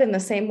set up in the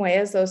same way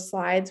as those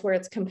slides, where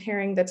it's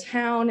comparing the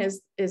town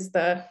is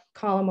the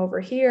column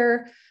over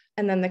here,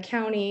 and then the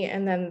county,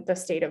 and then the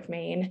state of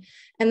Maine.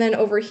 And then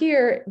over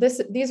here,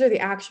 these are the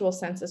actual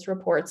census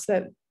reports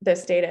that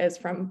this data is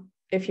from,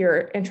 if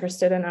you're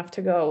interested enough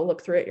to go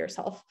look through it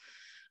yourself.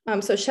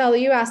 So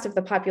Shelley, you asked if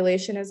the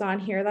population is on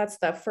here. That's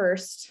the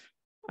first,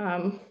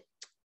 the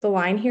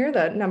line here,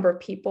 the number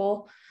of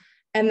people.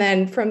 And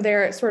then from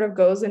there, it sort of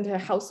goes into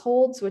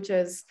households, which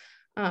is,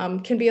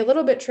 can be a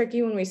little bit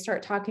tricky when we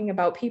start talking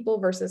about people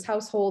versus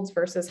households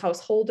versus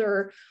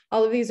householder.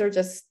 All of these are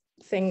just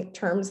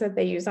terms that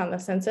they use on the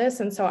census.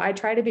 And so I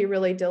try to be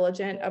really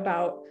diligent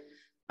about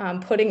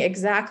putting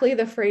exactly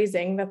the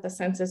phrasing that the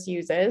census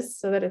uses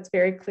so that it's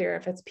very clear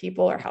if it's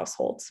people or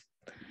households.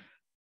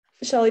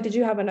 Shelley, did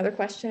you have another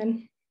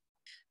question?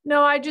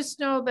 No, I just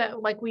know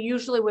that, like, we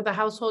usually with a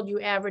household, you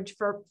average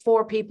for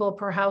 4 people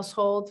per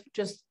household,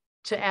 just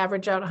to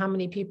average out how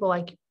many people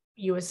like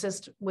you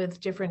assist with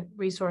different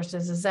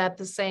resources. Is that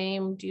the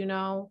same? Do you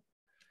know?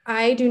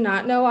 I do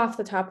not know off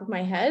the top of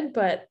my head,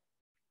 but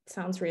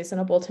sounds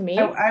reasonable to me.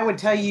 I would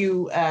tell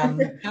you,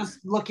 just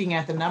looking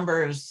at the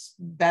numbers,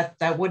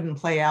 that wouldn't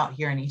play out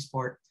here in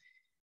Eastport.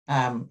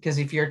 Because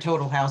if your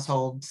total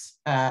households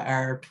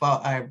are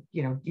 12,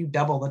 you know, you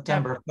double the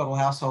number of total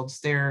households,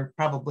 there are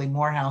probably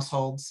more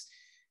households.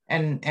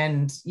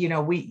 And you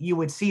know, you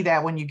would see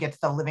that when you get to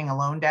the living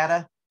alone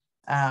data,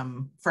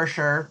 for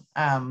sure.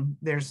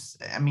 There's,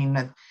 I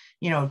mean,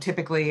 you know,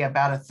 typically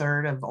about a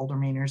third of older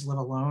Mainers live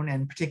alone,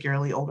 and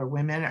particularly older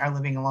women are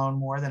living alone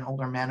more than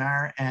older men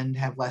are, and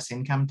have less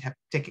income,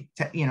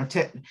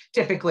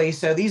 typically.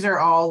 So these are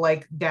all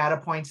like data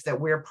points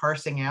that we're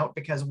parsing out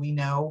because we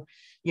know,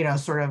 you know,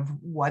 sort of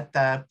what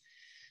the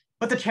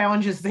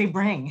challenges they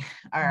bring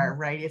are,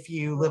 right? If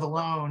you live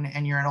alone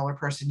and you're an older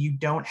person, you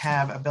don't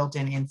have a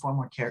built-in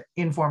informal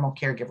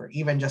caregiver,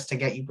 even just to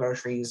get you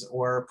groceries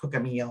or cook a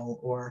meal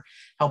or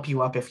help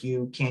you up if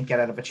you can't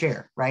get out of a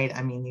chair, right?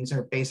 I mean, these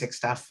are basic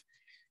stuff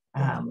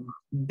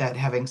that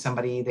having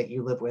somebody that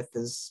you live with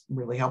is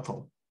really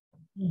helpful.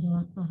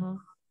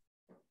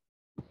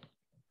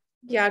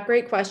 Yeah,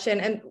 great question.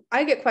 And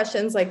I get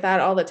questions like that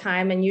all the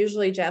time. And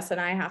usually Jess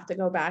and I have to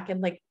go back and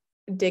like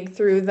dig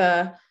through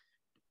the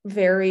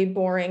very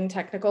boring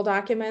technical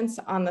documents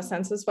on the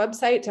census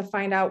website to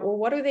find out, well,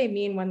 what do they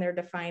mean when they're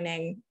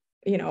defining,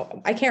 you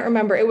know, I can't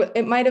remember,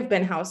 it might have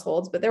been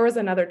households, but there was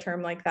another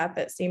term like that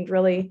that seemed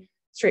really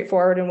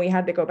straightforward, and we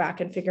had to go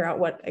back and figure out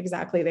what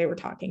exactly they were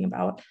talking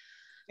about.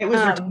 It was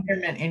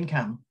retirement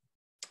income.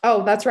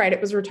 Oh, that's right.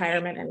 It was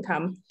retirement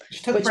income,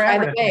 which by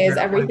the way is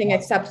everything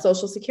except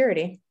Social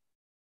Security.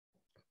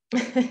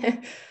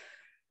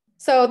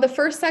 So the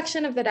first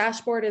section of the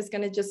dashboard is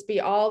going to just be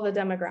all the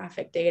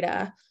demographic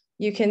data.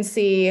 You can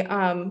see,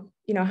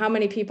 you know, how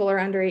many people are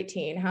under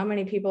 18, how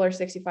many people are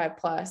 65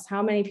 plus,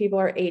 how many people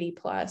are 80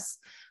 plus.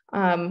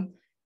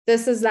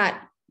 This is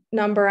that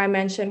number I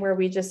mentioned where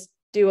we just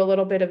do a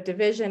little bit of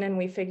division and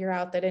we figure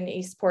out that in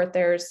Eastport,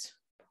 there's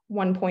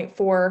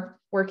 1.4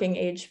 working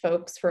age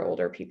folks for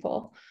older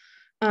people.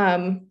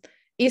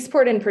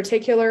 Eastport in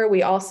particular,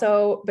 we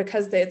also,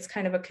 because it's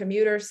kind of a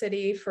commuter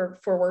city for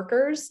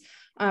workers,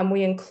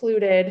 we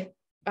included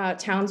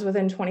towns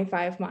within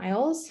 25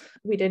 miles.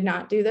 We did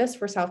not do this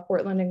for South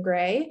Portland and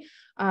Gray,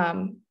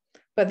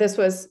 but this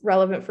was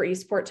relevant for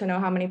Eastport to know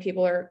how many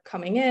people are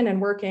coming in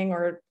and working,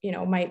 or, you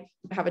know, might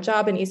have a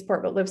job in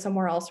Eastport but live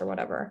somewhere else or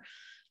whatever.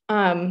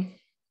 I'm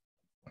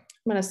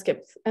going to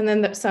skip, and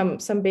then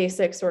some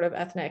basic sort of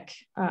ethnic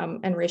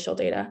and racial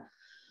data.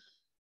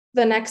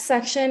 The next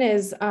section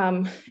is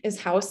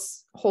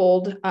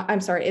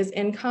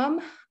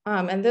income.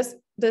 And this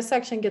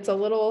section gets a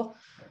little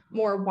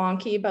more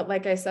wonky, but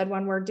like I said,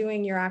 when we're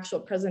doing your actual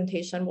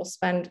presentation, we'll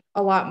spend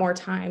a lot more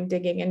time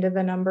digging into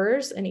the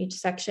numbers in each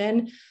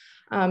section.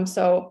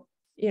 So,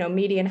 you know,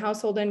 median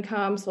household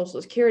income,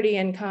 Social Security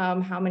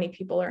income, how many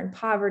people are in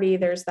poverty.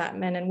 There's that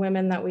men and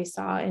women that we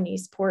saw in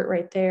Eastport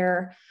right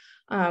there.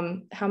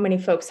 How many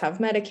folks have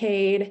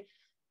Medicaid?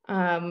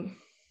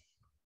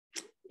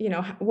 You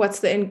know,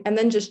 and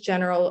then just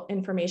general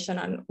information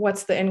on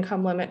what's the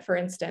income limit, for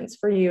instance,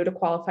 for you to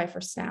qualify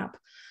for SNAP.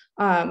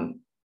 And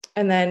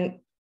then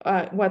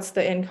what's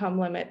the income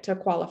limit to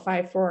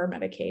qualify for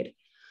Medicaid.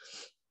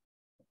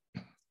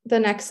 The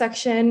next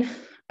section,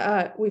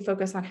 we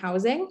focus on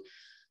housing.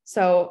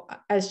 So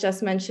as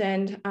just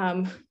mentioned,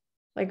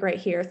 like right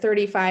here,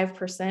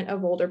 35%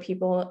 of older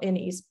people in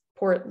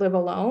Eastport live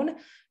alone.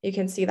 You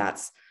can see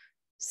that's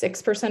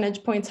 6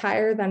 percentage points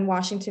higher than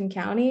Washington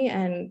County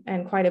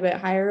and quite a bit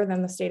higher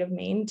than the state of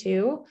Maine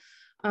too.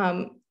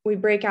 We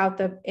break out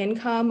the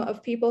income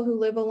of people who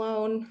live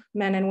alone,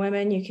 men and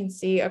women. You can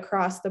see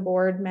across the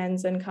board,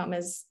 men's income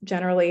is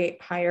generally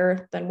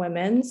higher than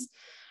women's.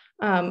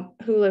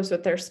 Who lives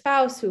with their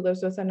spouse, who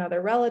lives with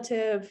another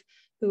relative,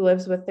 who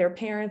lives with their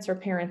parents or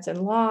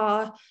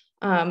parents-in-law,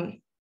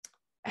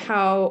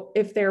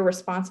 if they're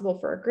responsible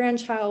for a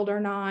grandchild or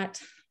not.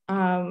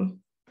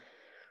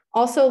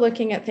 Also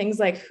looking at things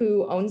like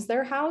who owns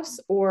their house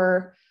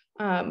or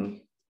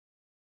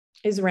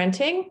is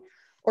renting,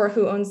 or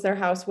who owns their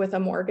house with a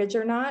mortgage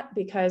or not,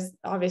 because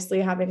obviously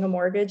having a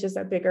mortgage is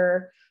a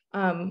bigger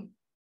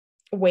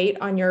weight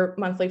on your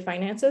monthly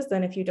finances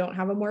than if you don't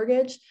have a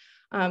mortgage.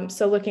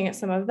 So looking at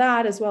some of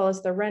that, as well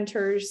as the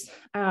renters.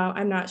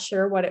 I'm not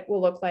sure what it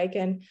will look like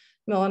in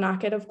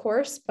Millinocket, of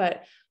course,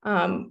 but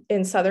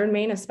in Southern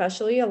Maine,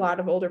 especially, a lot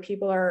of older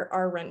people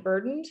are rent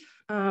burdened,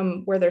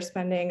 where they're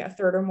spending a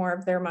third or more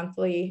of their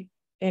monthly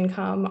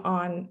income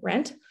on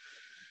rent.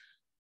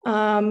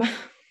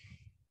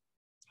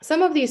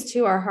 Some of these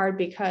too are hard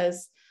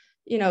because,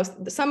 you know,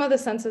 some of the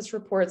census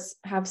reports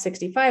have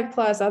 65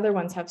 plus, other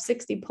ones have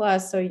 60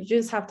 plus. So you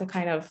just have to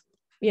kind of,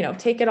 you know,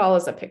 take it all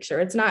as a picture.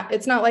 It's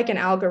not like an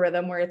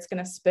algorithm where it's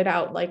going to spit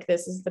out like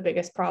this is the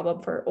biggest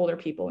problem for older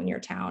people in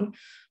your town.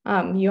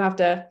 We're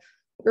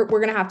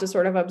going to have to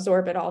sort of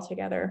absorb it all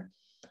together.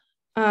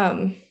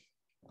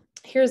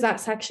 Here's that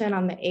section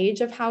on the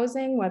age of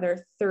housing,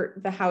 whether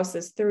the house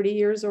is 30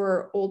 years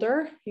or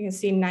older. You can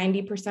see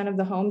 90% of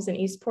the homes in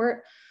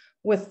Eastport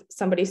with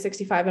somebody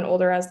 65 and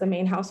older as the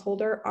main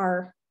householder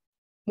are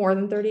more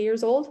than 30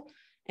 years old,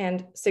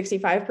 and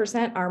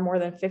 65% are more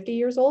than 50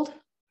 years old.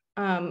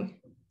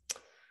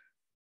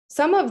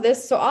 Some of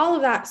this, so all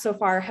of that so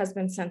far has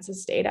been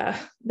census data.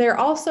 There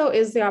also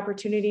is the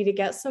opportunity to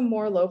get some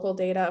more local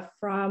data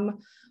from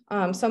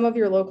some of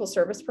your local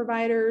service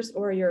providers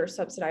or your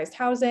subsidized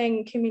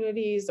housing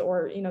communities,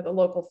 or, you know, the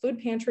local food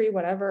pantry,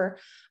 whatever.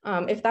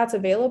 If that's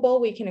available,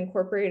 we can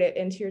incorporate it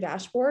into your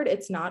dashboard.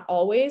 It's not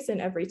always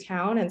in every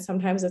town, and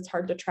sometimes it's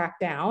hard to track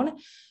down.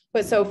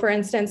 But so for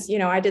instance, you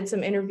know, I did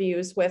some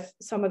interviews with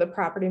some of the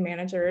property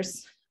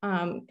managers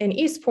in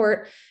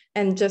Eastport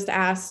and just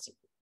asked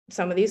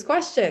some of these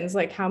questions,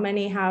 like how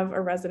many have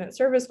a resident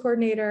service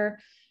coordinator,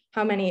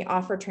 how many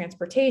offer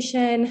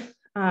transportation,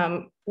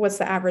 what's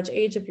the average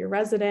age of your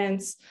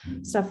residents,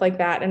 stuff like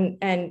that.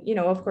 And you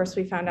know, of course,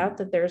 we found out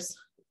that there's,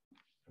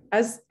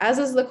 as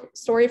is the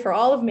story for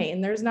all of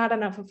Maine, there's not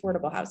enough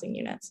affordable housing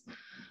units.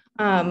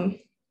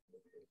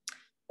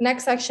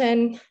 Next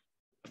section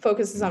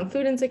focuses on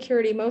food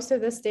insecurity. Most of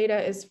this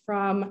data is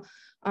from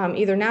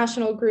either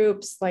national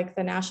groups like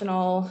the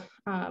National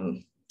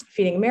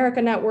Feeding America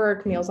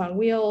Network, Meals on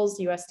Wheels,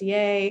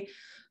 USDA,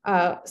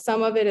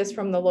 Some of it is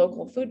from the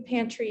local food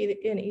pantry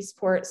in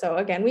Eastport. So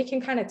again, we can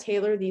kind of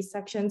tailor these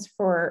sections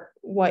for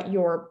what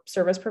your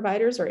service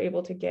providers are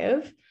able to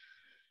give.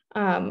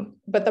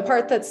 But the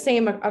part that's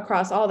same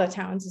across all the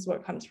towns is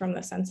what comes from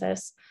the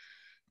census.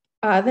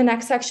 The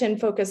next section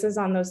focuses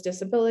on those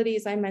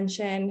disabilities I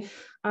mentioned.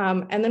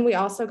 And then we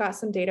also got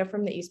some data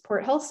from the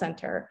Eastport Health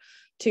Center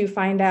to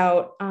find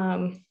out.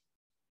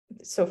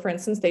 So for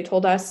instance, they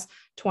told us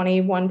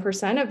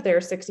 21% of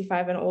their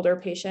 65 and older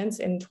patients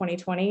in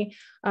 2020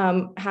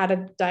 had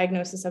a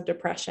diagnosis of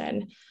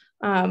depression.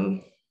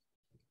 Don't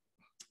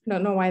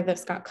know why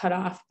this got cut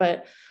off,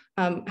 but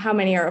how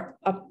many are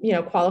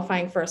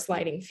qualifying for a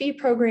sliding fee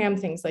program,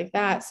 things like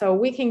that. So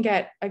we can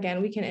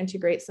we can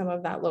integrate some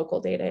of that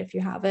local data if you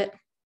have it.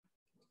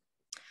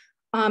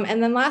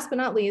 And then last but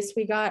not least,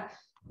 we got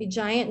a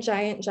giant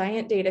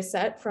data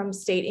set from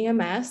state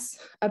EMS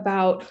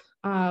about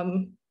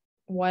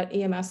what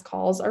EMS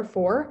calls are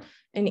for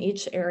in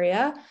each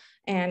area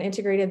and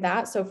integrated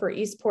that. So for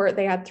Eastport,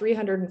 they had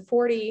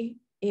 340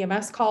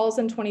 EMS calls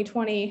in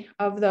 2020.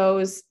 Of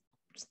those,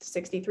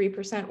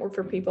 63% were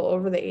for people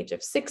over the age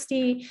of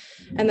 60.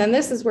 And then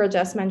this is where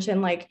Jess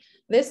mentioned, like,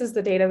 this is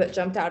the data that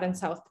jumped out in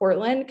South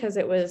Portland because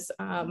it was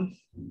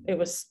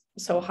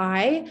so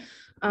high.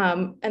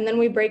 And then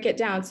we break it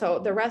down. So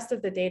the rest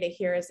of the data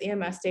here is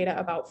EMS data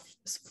about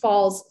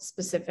falls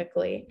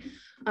specifically.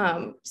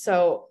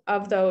 So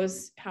of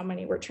those, how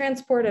many were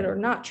transported or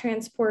not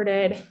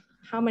transported,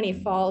 how many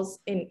falls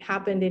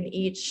happened in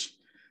each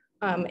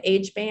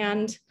age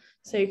band.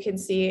 So you can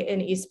see in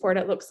Eastport,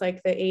 it looks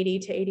like the 80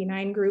 to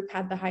 89 group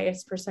had the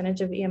highest percentage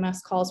of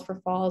EMS calls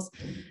for falls.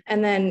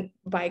 And then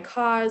by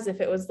cause,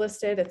 if it was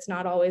listed, it's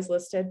not always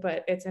listed,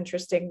 but it's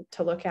interesting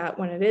to look at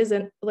when it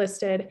isn't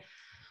listed.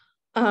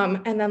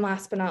 And then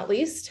last but not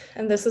least,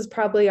 and this is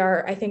probably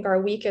I think our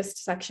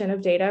weakest section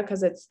of data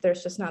because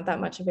there's just not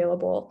that much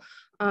available,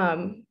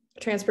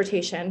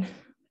 transportation,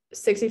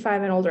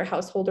 65 and older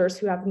householders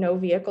who have no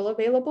vehicle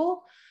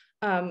available.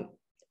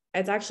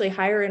 It's actually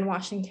higher in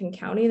Washington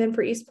County than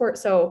for Eastport.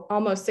 So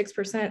almost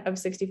 6% of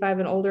 65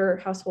 and older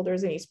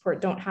householders in Eastport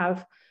don't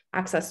have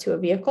access to a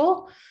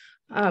vehicle.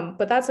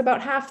 But that's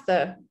about half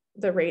the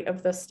rate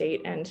of the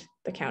state and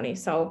the county.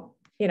 So,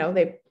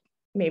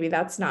 maybe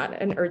that's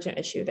not an urgent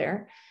issue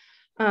there.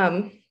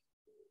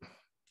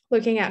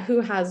 Looking at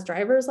who has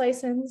driver's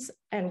license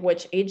and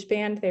which age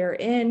band they're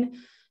in,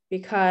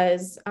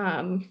 because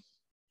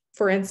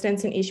for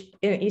instance, in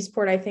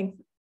Eastport, I think,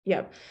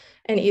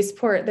 in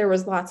Eastport, there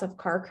was lots of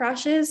car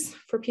crashes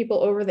for people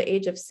over the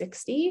age of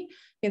 60. You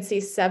can see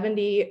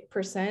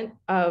 70%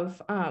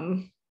 of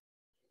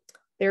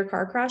their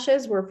car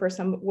crashes were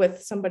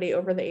with somebody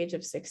over the age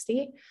of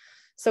 60.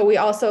 So we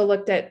also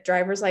looked at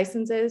driver's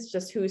licenses,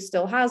 just who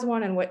still has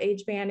one and what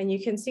age band, and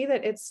you can see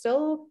that it's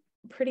still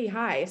pretty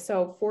high.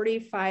 So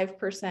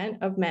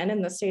 45% of men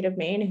in the state of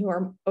Maine who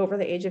are over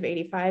the age of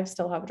 85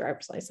 still have a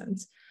driver's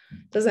license.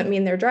 Doesn't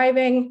mean they're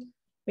driving,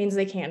 means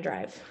they can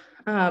drive.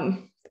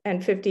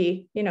 And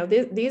 50,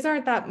 these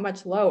aren't that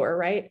much lower,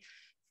 right?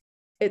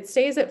 It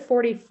stays at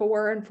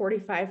 44 and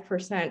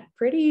 45%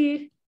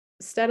 pretty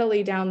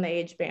steadily down the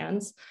age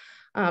bands.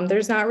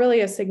 There's not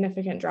really a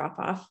significant drop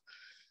off.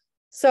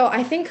 So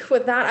I think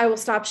with that, I will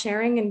stop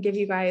sharing and give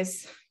it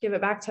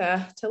back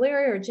to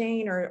Larry or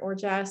Jane or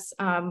Jess.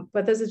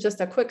 But this is just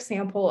a quick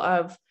sample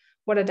of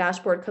what a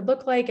dashboard could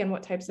look like and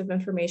what types of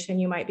information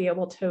you might be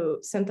able to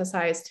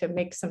synthesize to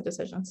make some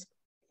decisions.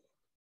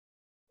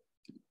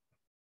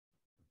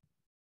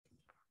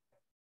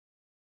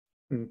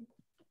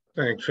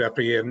 Thanks,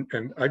 Effie.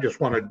 And I just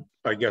wanted,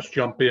 I guess,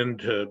 jump in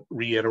to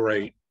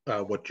reiterate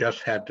what Jess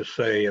had to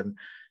say.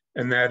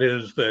 And that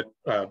is that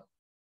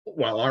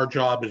while our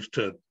job is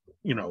to,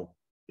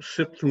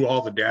 sift through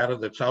all the data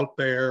that's out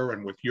there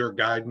and with your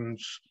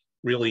guidance,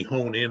 really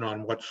hone in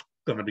on what's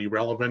going to be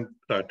relevant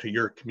to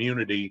your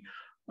community,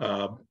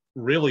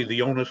 really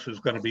the onus is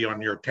going to be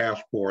on your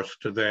task force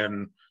to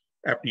then,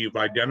 after you've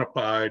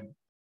identified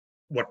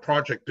what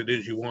project it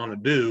is you want to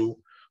do,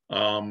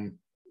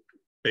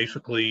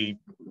 basically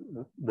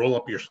roll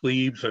up your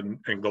sleeves and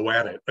go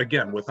at it,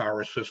 again, with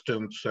our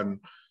assistance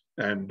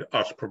and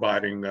us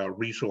providing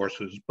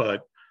resources.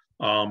 But,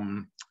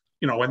 and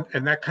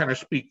that kind of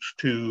speaks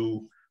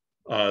to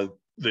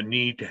the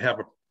need to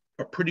have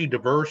a pretty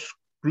diverse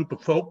group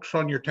of folks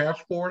on your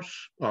task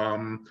force,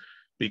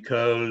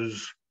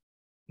 because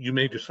you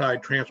may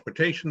decide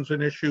transportation's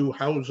an issue,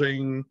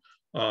 housing,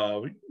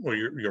 or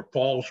your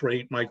falls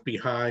rate might be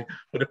high.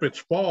 But if it's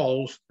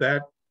falls,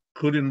 that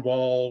could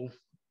involve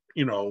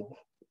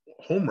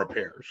home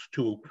repairs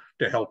to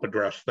help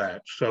address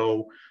that.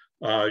 So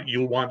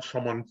you'll want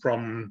someone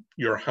from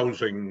your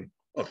housing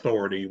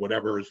authority,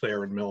 whatever is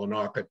there in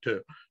Millinocket,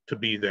 to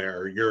be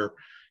there.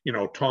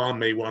 Tom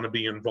may want to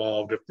be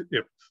involved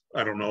if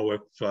I don't know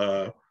if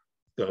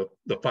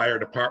the fire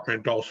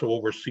department also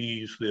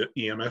oversees the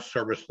EMS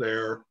service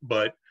there,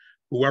 but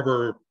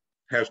whoever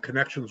has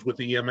connections with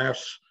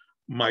EMS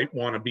might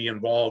want to be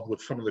involved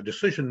with some of the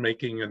decision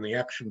making and the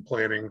action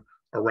planning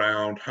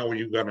around how are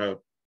you going to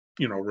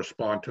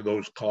respond to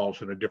those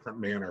calls in a different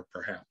manner,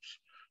 perhaps.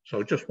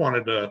 So just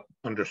wanted to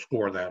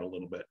underscore that a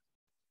little bit.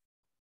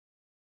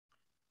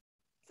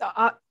 So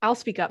I'll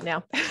speak up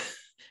now.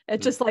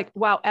 It's just like,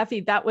 wow,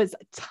 Effie, that was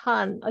a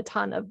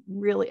ton of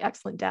really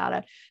excellent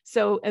data.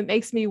 So it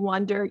makes me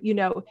wonder, you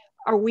know,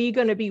 are we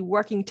going to be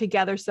working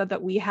together so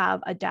that we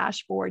have a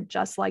dashboard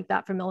just like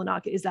that for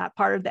Millinocket? Is that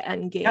part of the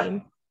end game?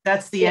 Yep.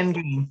 That's the end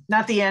game,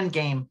 not the end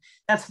game.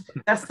 That's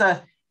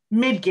the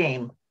mid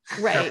game.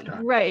 Right,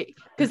 right.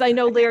 Because I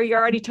know, Larry, you're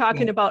already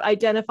talking about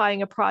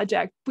identifying a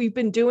project. We've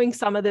been doing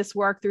some of this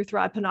work through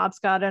Thrive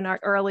Penobscot and our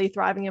early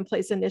Thriving in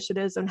Place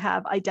initiatives and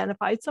have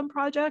identified some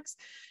projects.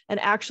 And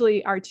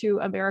actually our two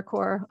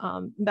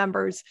AmeriCorps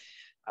members,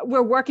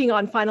 we're working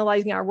on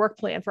finalizing our work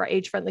plan for our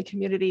age-friendly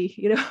community,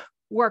 you know,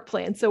 work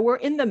plan. So we're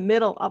in the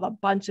middle of a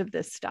bunch of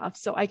this stuff.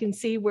 So I can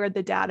see where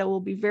the data will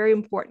be very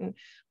important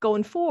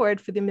going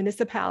forward for the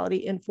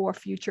municipality and for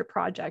future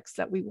projects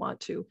that we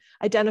want to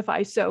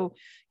identify. So,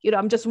 you know,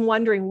 I'm just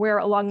wondering where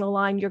along the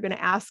line you're going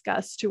to ask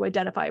us to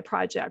identify a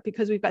project,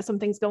 because we've got some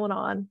things going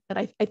on. And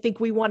I think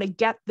we want to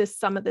get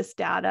some of this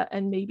data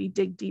and maybe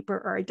dig deeper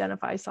or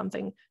identify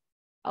something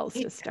else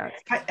to start.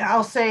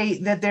 I'll say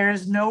that there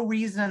is no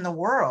reason in the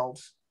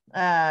world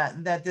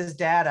that this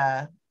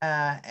data,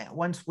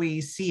 once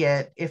we see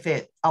it, if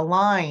it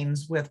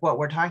aligns with what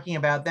we're talking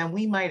about, then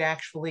we might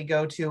actually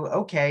go to,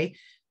 okay,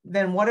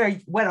 then what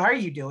are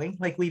you doing?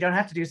 Like, we don't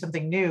have to do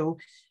something new.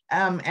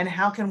 And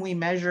how can we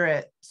measure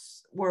it?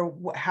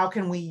 How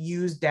can we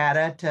use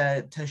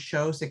data to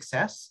show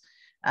success,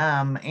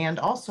 and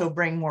also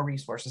bring more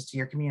resources to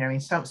your community? I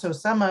mean, so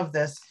some of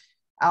this,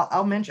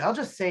 I'll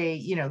just say,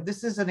 you know,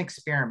 this is an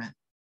experiment.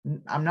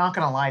 I'm not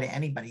going to lie to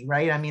anybody,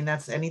 right? I mean,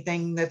 that's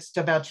anything that's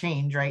about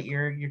change, right?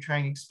 You're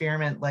trying to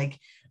experiment, like,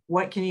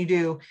 what can you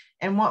do?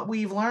 And what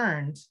we've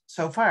learned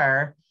so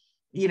far,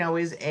 you know,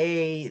 is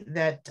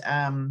that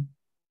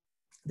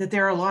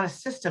there are a lot of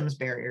systems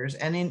barriers.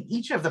 And in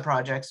each of the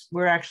projects,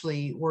 we're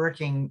actually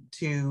working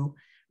to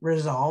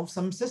resolve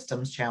some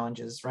systems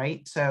challenges,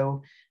 right?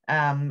 So,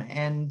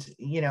 and,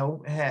 you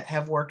know,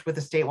 have worked with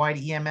the statewide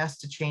EMS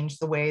to change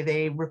the way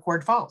they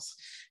record falls.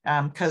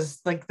 Because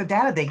like the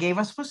data they gave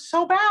us was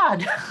so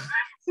bad.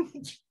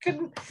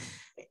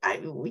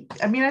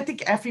 I mean, I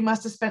think Effie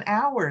must have spent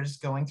hours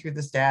going through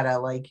this data.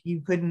 Like,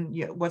 you couldn't,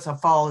 what's a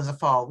fall is a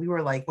fall. We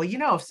were like, well, you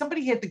know, if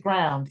somebody hit the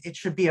ground, it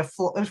should be a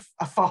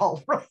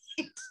fall, right?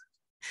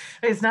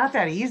 It's not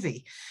that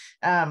easy.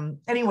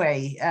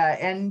 Anyway,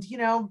 and, you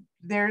know,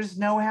 there's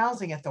no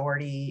housing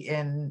authority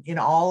in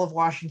all of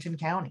Washington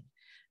County.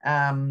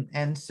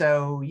 And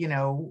so, you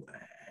know,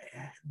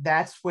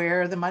 that's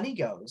where the money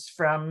goes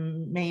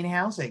from Maine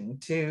Housing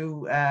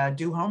to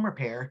do home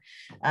repair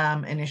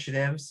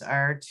initiatives,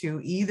 are to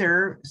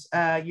either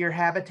your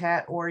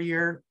Habitat or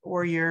your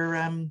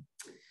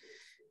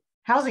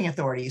housing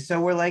authority. So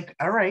we're like,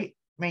 all right,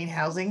 Maine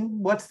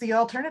Housing, what's the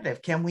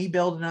alternative? Can we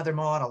build another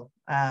model?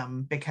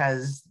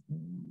 Because,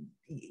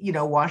 you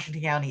know,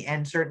 Washington County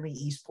and certainly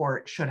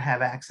Eastport should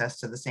have access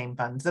to the same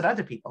funds that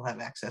other people have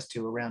access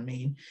to around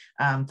Maine,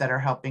 that are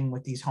helping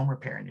with these home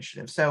repair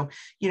initiatives. So,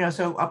 you know,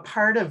 so a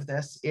part of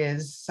this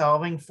is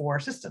solving for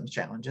systems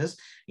challenges,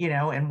 you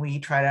know, and we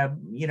try to,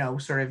 you know,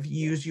 sort of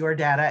use your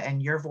data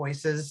and your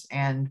voices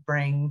and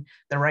bring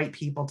the right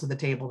people to the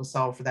table to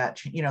solve for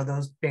that, you know,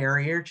 those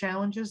barrier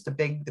challenges, the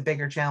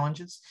bigger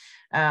challenges.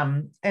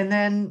 And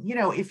then, you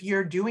know, if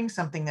you're doing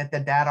something that the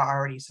data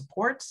already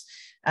supports,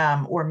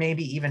 or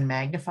maybe even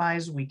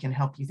magnifies, we can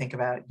help you think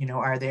about, you know,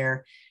 are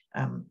there,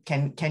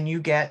 can you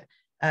get,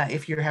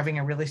 if you're having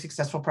a really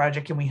successful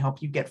project, can we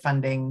help you get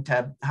funding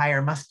to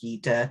hire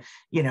Muskie to,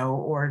 you know,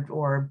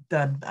 or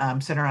the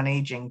Center on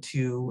Aging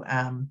to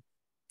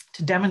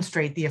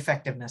demonstrate the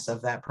effectiveness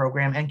of that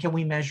program? And can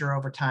we measure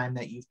over time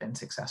that you've been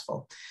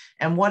successful?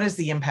 And what is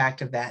the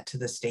impact of that to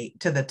the state,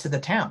 to the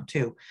town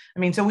too? I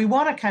mean, so we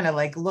want to kind of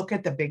like look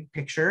at the big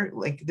picture.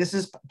 Like, this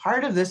is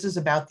part of this is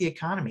about the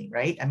economy,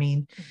 right? I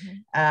mean,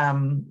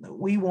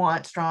 we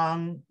want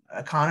strong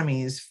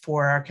economies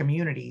for our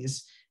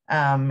communities.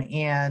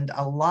 And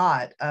a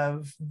lot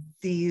of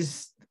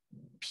these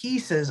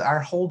pieces are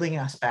holding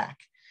us back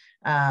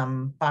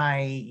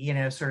by, you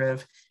know, sort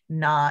of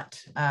not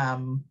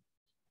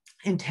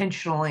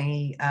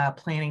intentionally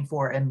planning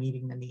for and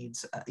meeting the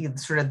needs,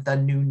 sort of the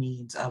new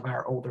needs of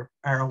our older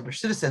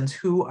citizens,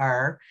 who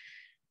are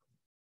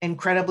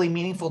incredibly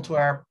meaningful to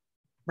our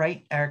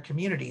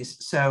communities.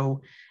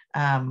 So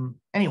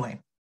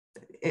anyway,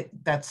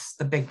 that's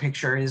the big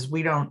picture. Is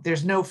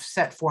there's no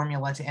set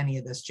formula to any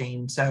of this,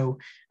 Jane. So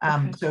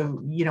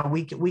so, you know,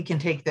 we can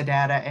take the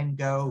data and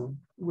go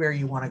where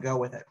you want to go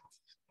with it.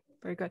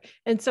 Very good.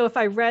 And so if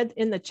I read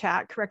in the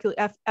chat correctly,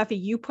 Effie,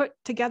 you put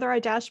together a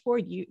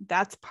dashboard.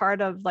 That's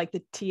part of like the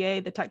TA,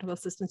 the technical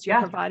assistance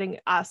you're providing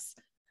us.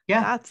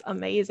 Yeah, that's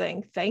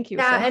amazing. Thank you.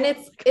 Yeah, and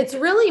it's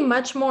really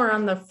much more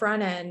on the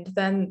front end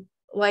than,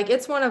 like,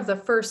 it's one of the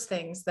first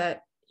things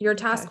that your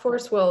task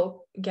force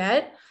will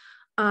get,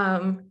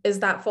 is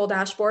that full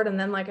dashboard. And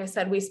then, like I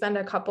said, we spend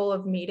a couple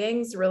of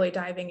meetings really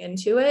diving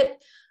into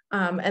it.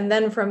 And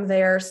then from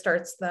there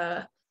starts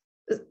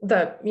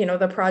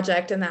the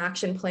project and the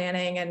action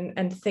planning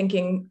and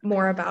thinking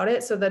more about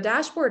it. So the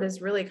dashboard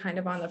is really kind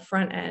of on the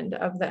front end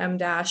of the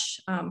M-Dash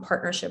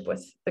partnership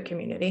with the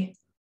community.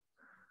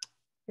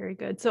 Very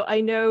good. So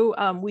I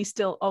know we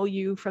still owe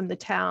you from the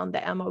town,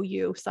 the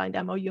MOU, signed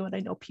MOU, and I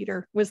know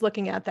Peter was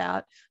looking at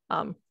that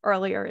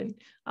earlier, and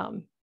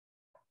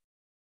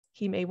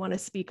he may want to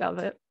speak of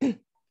it.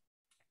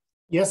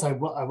 Yes, I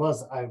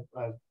was. I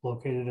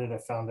located it. I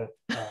found it.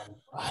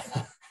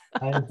 I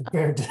am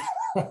prepared to.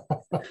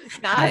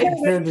 Nice. I'm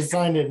prepared to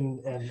sign it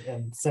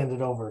and send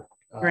it over.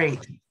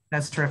 Great.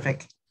 That's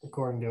terrific.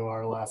 According to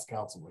our last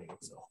council meeting.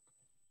 So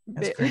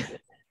that's great.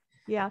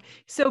 Yeah.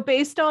 So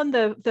based on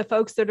the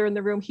folks that are in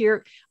the room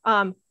here,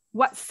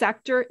 what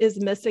sector is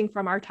missing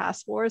from our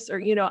task force? Or,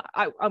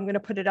 I'm going to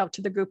put it out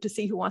to the group to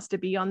see who wants to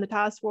be on the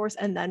task force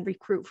and then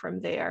recruit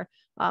from there.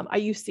 Are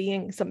you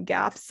seeing some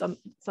gaps,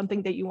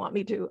 something that you want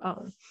me to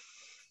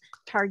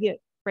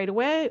target right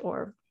away?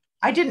 Or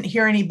I didn't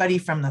hear anybody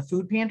from the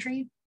food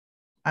pantry.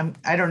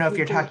 I don't know if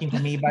you're talking to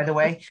me, by the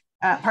way.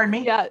 Pardon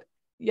me?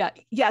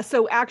 Yeah.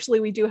 So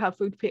actually we do have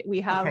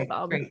we have, okay,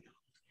 great.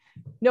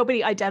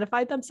 Nobody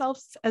identified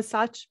themselves as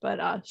such,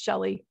 but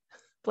Shelley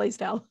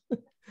Blaisdell.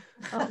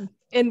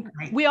 And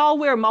we all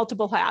wear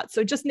multiple hats.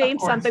 So just name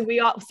something.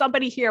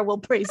 Somebody here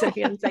will raise their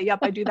hand and say, yep,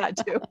 I do that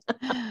too.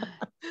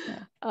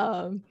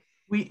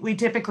 We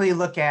typically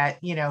look at,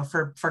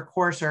 for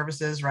core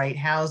services, right?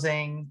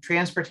 Housing,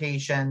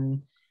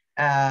 transportation,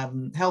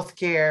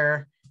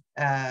 healthcare,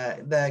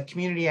 the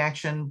community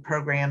action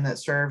program that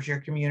serves your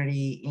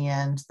community,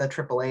 and the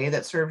AAA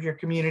that serves your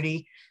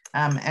community.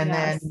 And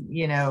yes.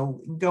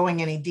 Then,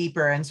 going any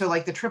deeper. And so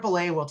like the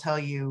AAA will tell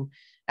you,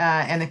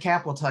 and the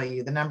CAP will tell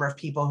you the number of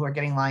people who are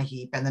getting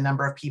LIHEAP and the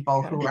number of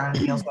people who are on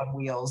Meals on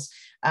Wheels,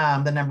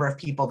 the number of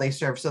people they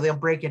serve. So they'll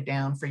break it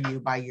down for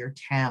you by your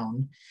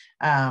town,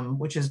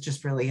 which is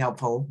just really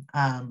helpful.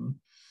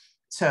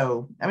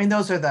 So, I mean,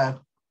 those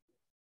are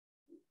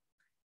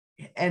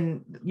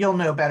and you'll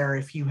know better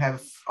if you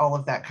have all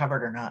of that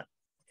covered or not.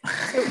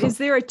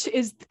 So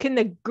can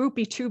the group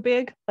be too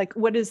big? Like,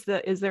 is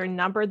there a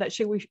number that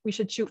we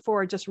should shoot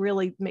for, or just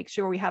really make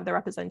sure we have the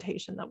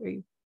representation that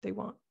they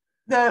want?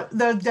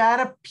 The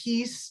data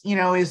piece,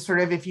 is sort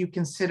of, if you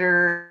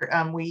consider,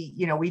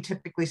 we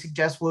typically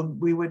suggest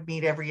we would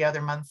meet every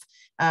other month.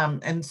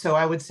 And so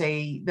I would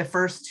say the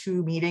first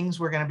 2 meetings,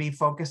 we're going to be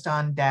focused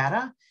on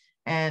data,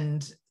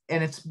 and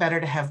it's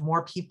better to have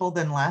more people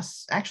than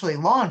less. Actually,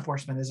 law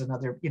enforcement is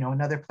another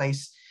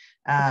place.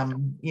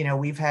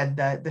 We've had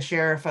the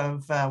sheriff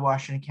of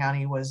Washington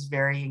County was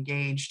very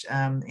engaged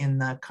in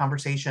the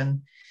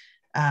conversation.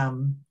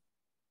 So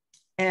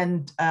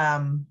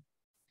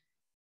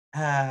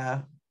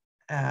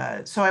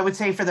I would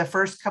say for the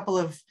first couple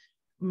of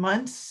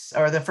months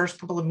or the first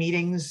couple of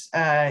meetings,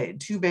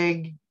 too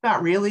big,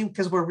 not really,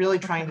 because we're really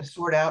trying to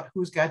sort out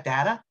who's got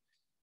data,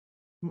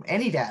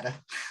 any data.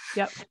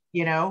 Yep.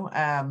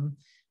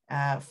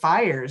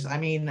 Fires. I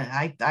mean,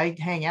 I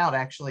hang out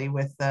actually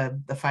with the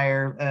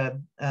fire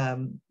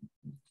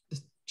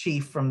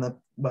chief from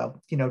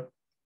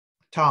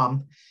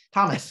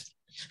Thomas.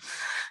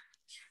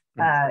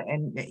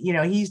 And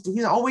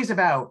he's always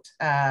about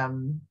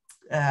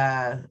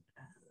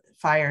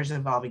fires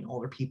involving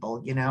older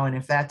people, and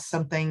if that's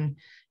something,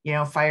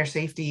 fire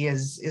safety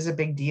is a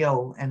big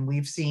deal. And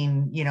we've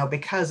seen,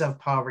 because of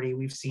poverty,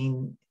 we've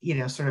seen,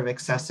 sort of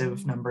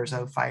excessive numbers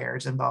of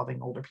fires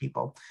involving older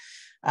people.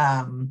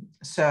 I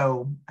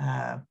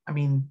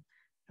mean,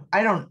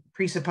 we don't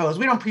presuppose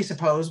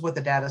what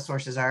the data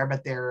sources are,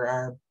 but there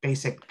are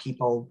basic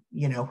people,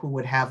 who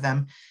would have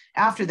them.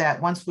 After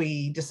that, once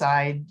we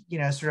decide,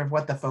 sort of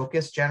what the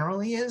focus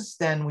generally is,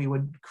 then we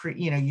would,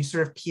 you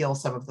sort of peel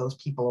some of those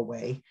people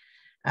away,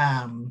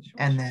 and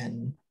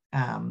then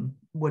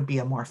would be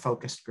a more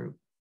focused group.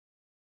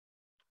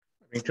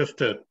 I mean, just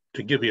to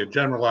give you a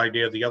general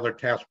idea, the other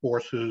task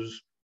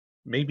forces,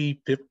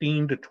 maybe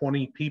 15 to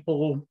 20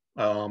 people.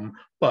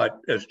 But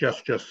as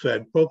Jess just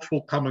said, folks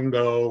will come and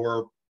go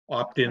or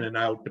opt in and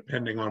out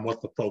depending on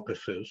what the focus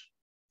is.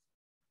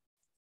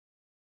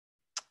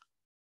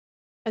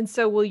 And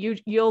so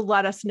you'll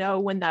let us know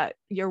when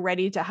you're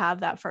ready to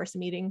have that first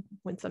meeting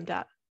when some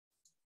data.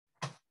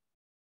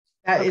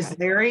 That is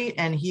Larry,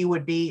 and he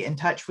would be in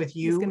touch with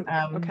you,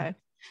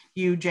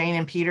 you, Jane,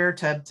 and Peter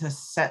to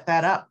set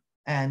that up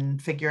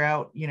and figure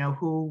out,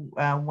 who,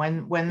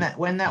 when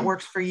that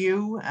works for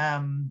you.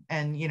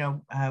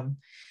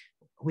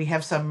 We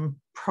have some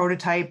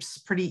prototypes,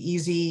 pretty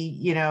easy,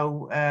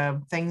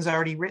 things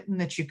already written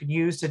that you can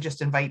use to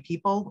just invite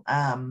people.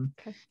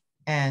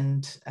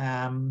 And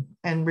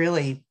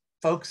really,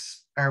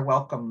 folks are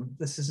welcome.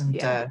 This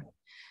isn't,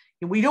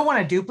 we don't want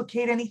to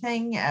duplicate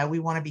anything. We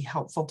want to be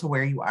helpful to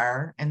where you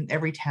are, and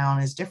every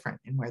town is different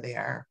in where they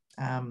are.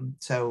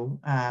 So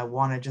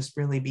want to just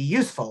really be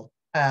useful,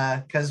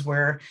 because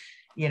we're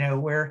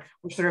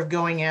sort of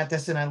going at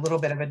this in a little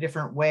bit of a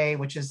different way,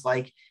 which is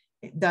like,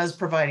 does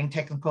providing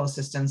technical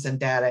assistance and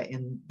data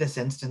in this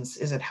instance,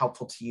 is it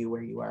helpful to you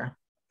where you are?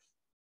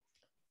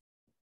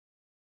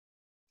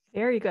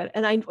 Very good.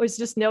 And I was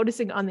just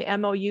noticing on the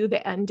MOU,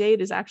 the end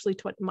date is actually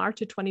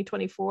March of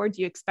 2024.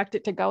 Do you expect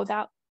it to go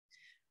that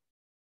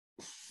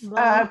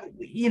long?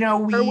 You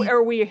know,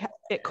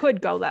 it could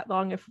go that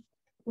long if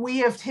we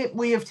have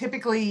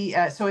typically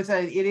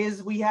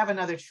so we have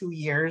another 2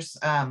 years.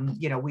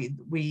 You know,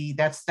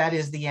 that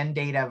is the end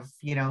date of,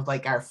 you know,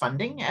 like our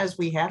funding as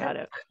we have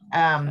it.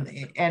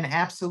 And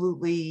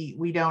absolutely,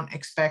 we don't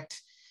expect.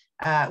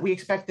 We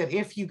expect that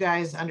if you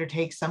guys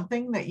undertake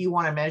something that you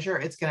want to measure,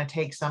 it's going to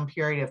take some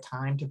period of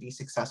time to be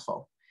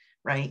successful,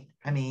 right?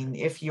 I mean,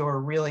 if you're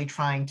really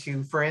trying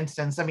to, for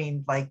instance, I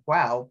mean, like,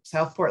 wow,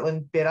 South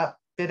Portland bid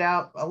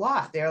out a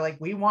lot. They're like,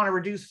 we want to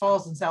reduce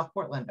falls in South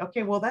Portland.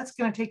 Okay, well, that's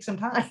going to take some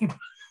time.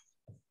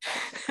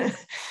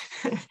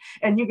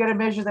 And you got to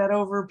measure that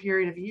over a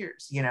period of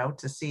years, you know,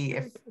 to see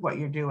if what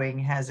you're doing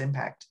has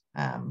impact.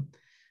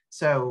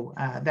 So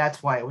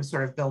that's why it was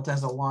sort of built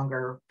as a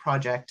longer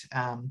project.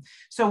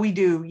 So we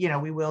do, you know,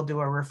 we will do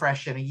a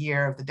refresh in a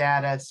year of the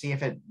data, see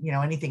if it, you know,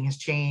 anything has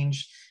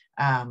changed.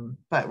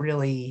 But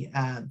really,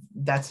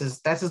 that's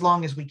as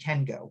long as we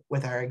can go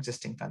with our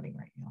existing funding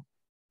right now.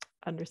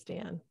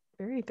 Understand.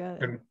 Very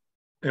good.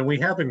 And we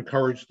have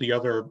encouraged the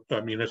other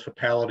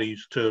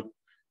municipalities to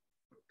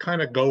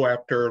kind of go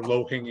after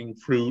low-hanging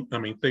fruit. I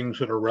mean, things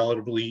that are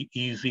relatively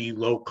easy,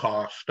 low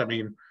cost. I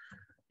mean,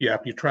 yeah,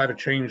 if you try to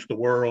change the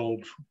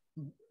world,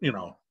 you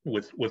know,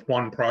 with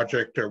one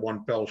project or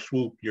one fell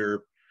swoop,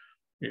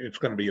 it's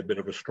going to be a bit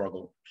of a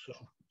struggle. So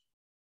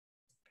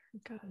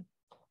good.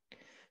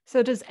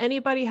 So does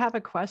anybody have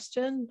a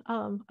question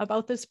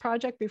about this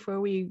project before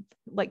we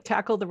like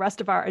tackle the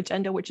rest of our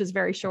agenda, which is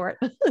very short?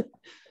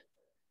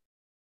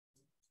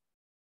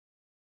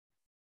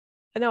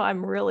 I know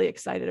I'm really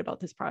excited about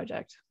this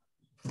project.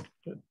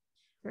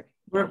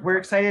 We're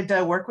excited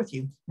to work with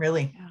you,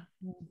 really.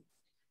 Yeah.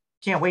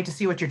 Can't wait to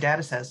see what your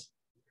data says.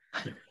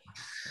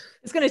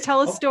 It's going to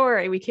tell a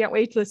story. We can't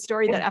wait to the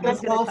story that Evan's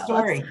going to tell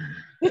us.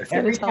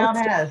 Every town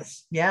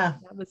has, yeah.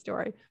 The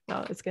story.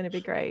 No, it's going to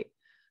be great.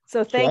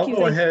 So thank you.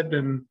 I'll go ahead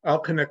and I'll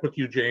connect with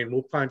you, Jane.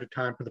 We'll find a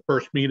time for the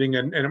first meeting,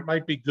 and it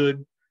might be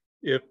good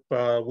if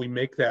we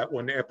make that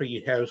when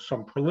EPI has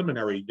some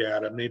preliminary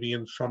data, maybe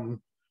in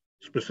some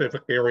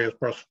specific areas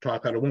for us to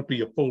talk about. It won't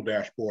be a full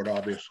dashboard,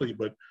 obviously,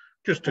 but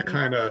just to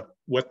kind of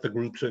whet the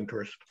group's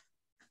interest.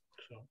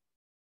 So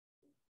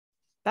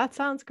that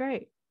sounds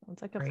great.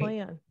 Sounds like a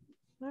plan.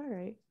 All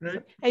right.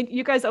 And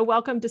you guys are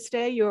welcome to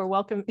stay. You are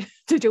welcome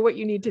to do what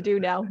you need to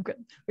do now.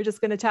 We're just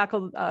going to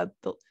tackle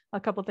a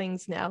couple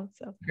things now.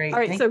 So great. All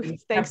right.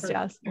 Thanks,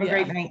 Jess. Have a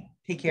great night.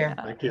 Take care.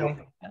 Yeah. Thank you.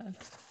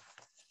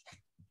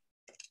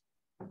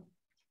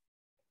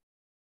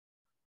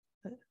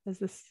 As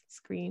this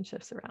screen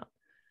shifts around.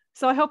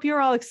 So I hope you're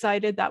all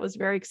excited. That was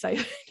very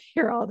exciting to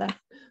hear all that.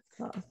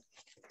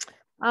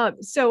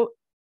 So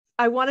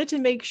I wanted to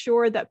make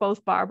sure that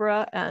both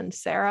Barbara and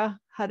Sarah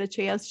had a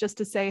chance just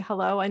to say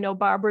hello. I know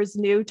Barbara's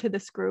new to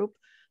this group.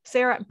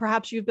 Sarah,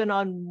 perhaps you've been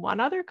on one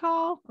other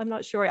call. I'm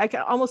not sure. I can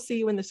almost see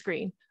you in the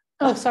screen.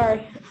 Oh,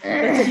 sorry.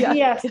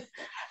 Yes.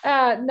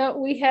 No,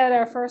 we had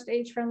our first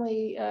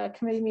age-friendly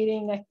committee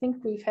meeting. I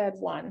think we've had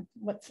one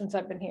since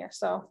I've been here.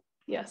 So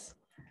yes.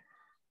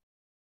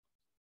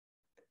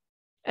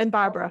 And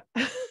Barbara.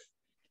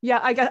 Yeah,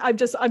 I'm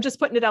just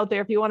putting it out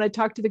there if you want to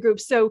talk to the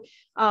group. So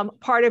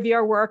part of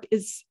your work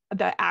is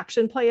the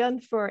action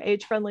plan for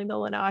age-friendly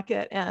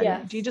Millinocket. And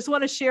yes. Do you just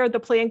want to share the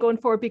plan going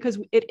forward? Because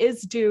it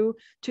is due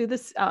to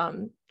this,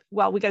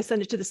 well, we got to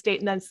send it to the state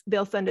and then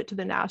they'll send it to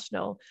the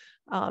national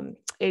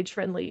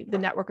age-friendly, the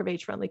network of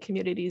age-friendly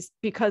communities,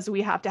 because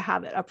we have to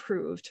have it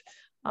approved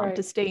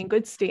to stay in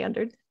good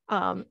standard.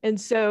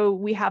 And so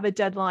we have a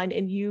deadline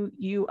and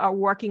you are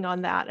working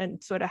on that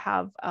and sort of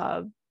have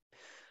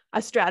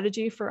a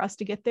strategy for us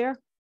to get there?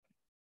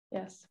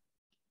 Yes.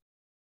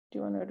 Do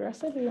you want to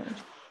address it?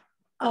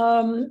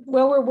 Well,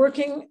 we're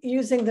working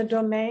using the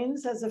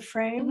domains as a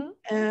frame,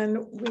 and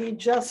we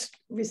just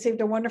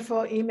received a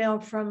wonderful email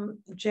from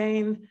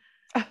Jane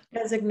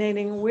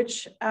designating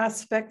which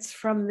aspects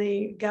from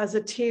the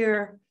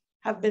Gazetteer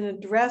have been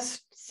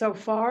addressed so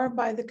far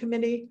by the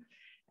committee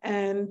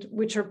and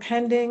which are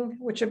pending,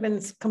 which have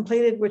been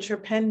completed, which are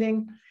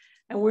pending.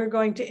 And we're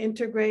going to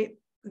integrate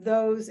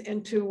those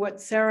into what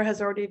Sarah has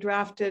already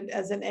drafted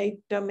as an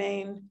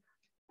 8-domain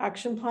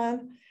action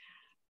plan.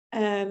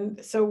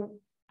 And so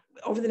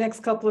over the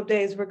next couple of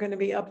days, we're going to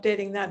be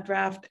updating that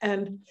draft.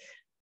 And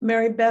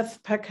Mary Beth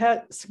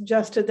Paquette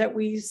suggested that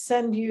we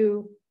send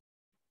you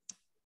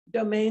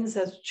domains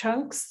as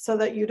chunks so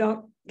that you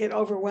don't get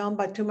overwhelmed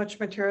by too much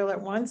material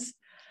at once.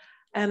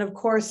 And of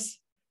course,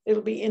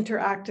 it'll be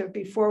interactive.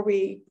 Before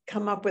we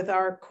come up with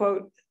our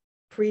quote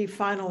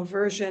pre-final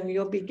version,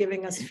 you'll be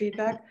giving us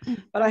feedback.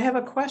 But I have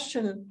a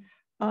question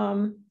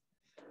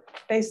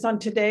based on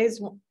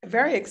today's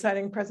very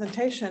exciting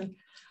presentation.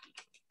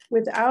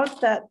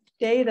 Without that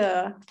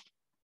data,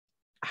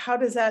 how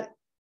does that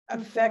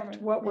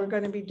affect what we're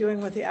going to be doing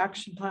with the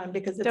action plan?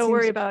 Because don't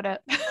worry about it.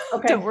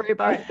 Okay. Don't worry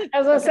about it.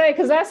 As I say,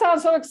 because that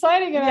sounds so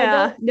exciting,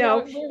 and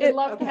yeah, we would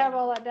love to have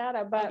all that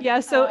data. But yeah,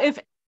 so if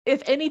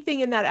anything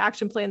in that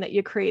action plan that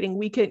you're creating,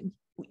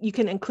 you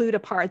can include a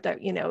part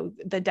that, you know,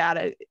 the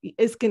data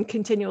can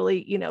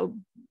continually, you know.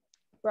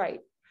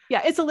 Right.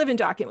 Yeah, it's a living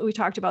document. We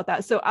talked about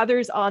that. So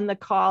others on the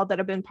call that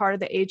have been part of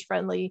the Age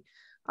Friendly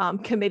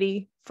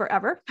committee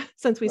forever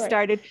since we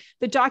started.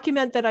 The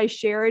document that I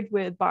shared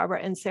with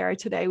Barbara and Sarah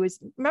today was,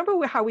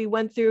 remember how we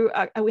went through,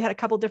 we had a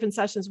couple different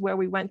sessions where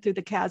we went through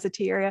the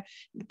gazetteer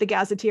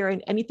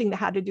and anything that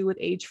had to do with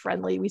age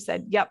friendly. We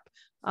said, yep,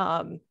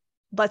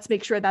 let's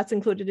make sure that's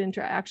included into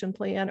our action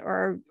plan,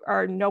 or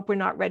nope, we're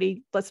not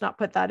ready. Let's not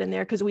put that in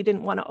there, because we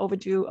didn't want to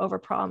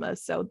overpromise.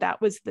 So that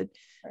was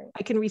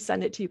I can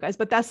resend it to you guys,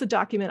 but that's the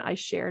document I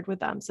shared with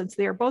them since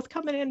they're both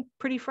coming in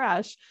pretty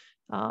fresh.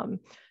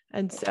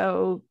 And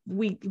so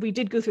we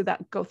did go through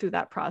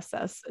that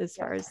process as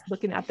far as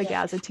looking at the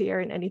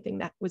gazetteer and anything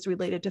that was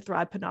related to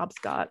Thrive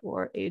Penobscot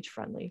or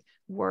age-friendly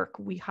work.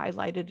 We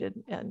highlighted it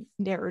and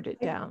narrowed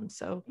it down.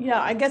 So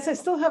yeah, I guess I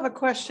still have a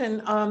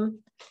question.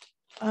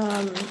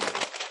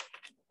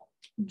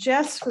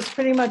 Jess was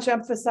pretty much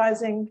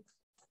emphasizing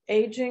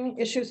aging,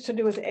 issues to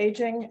do with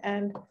aging,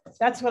 and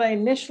that's what I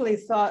initially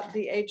thought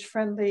the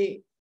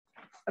age-friendly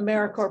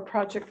AmeriCorps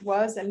project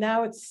was, and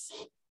now it's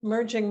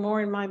merging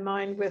more in my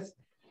mind with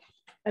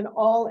an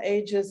all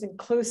ages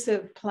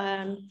inclusive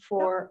plan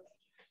for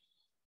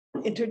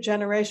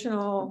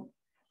intergenerational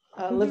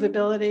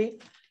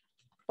livability.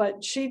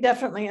 But she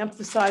definitely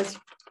emphasized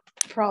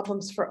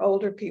problems for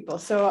older people.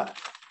 So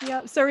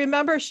yeah, so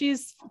remember,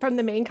 she's from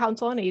the Maine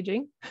Council on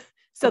Aging.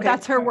 So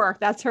that's her work.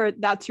 That's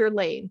her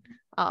lane.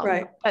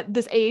 Right.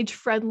 This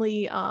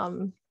age-friendly,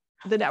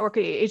 the network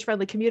of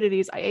age-friendly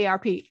communities,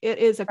 ARP, it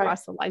is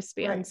across the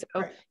lifespan. So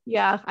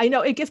yeah, I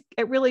know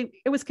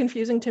it was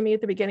confusing to me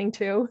at the beginning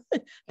too,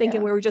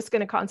 thinking we were just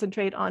going to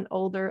concentrate on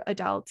older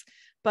adults,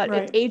 but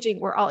it's aging,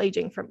 we're all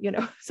aging from, you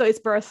know, so it's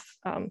birth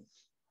from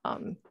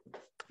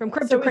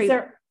crib to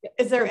cradle.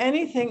 Is there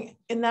anything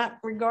in that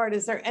regard?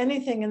 Is there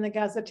anything in the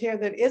gazetteer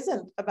that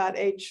isn't about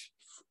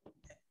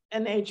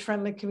an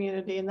age-friendly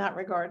community in that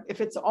regard? If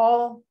it's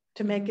all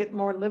to make it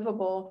more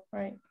livable,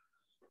 right?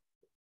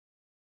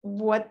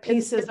 What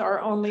pieces are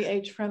only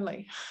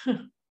age-friendly?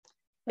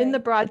 In the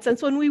broad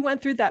sense, when we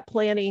went through that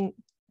planning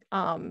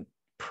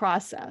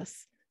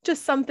process,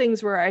 just some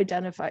things were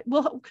identified.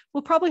 We'll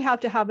probably have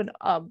to have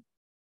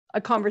a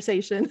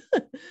conversation,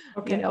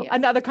 you know,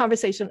 another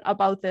conversation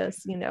about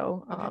this, you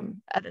know,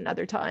 at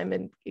another time,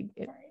 and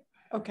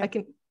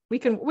we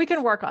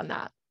can work on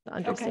that, the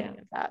understanding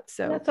of that.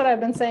 So that's what I've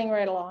been saying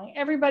right along.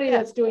 Everybody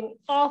that's doing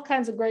all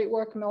kinds of great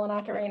work in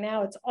Millinocket right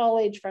now, it's all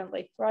age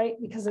friendly, right?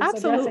 Because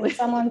it's addressing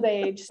someone's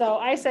age. So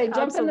I say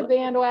jump in the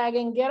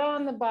bandwagon, get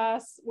on the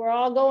bus. We're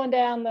all going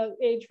down the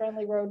age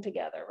friendly road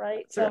together,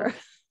 right? So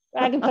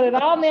I can put it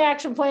all in the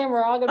action plan.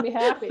 We're all going to be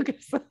happy.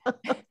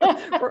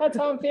 That's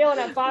how I'm feeling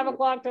at 5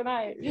 o'clock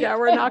tonight. Yeah,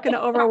 we're not going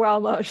to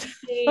overwhelm us.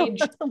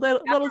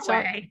 little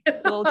chunks.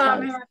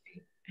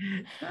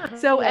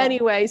 So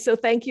anyway, so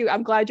thank you.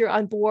 I'm glad you're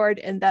on board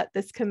and that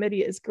this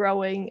committee is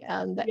growing,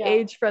 and the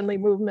age-friendly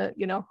movement,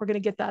 you know, we're going to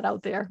get that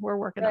out there. We're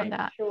working on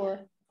that. Sure.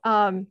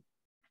 And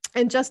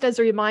just as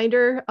a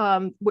reminder,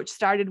 which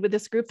started with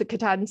this group, the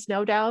Katahdin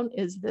Snowdown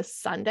is this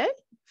Sunday,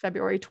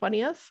 February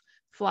 20th.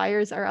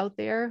 Flyers are out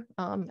there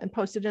and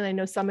posted, and I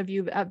know some of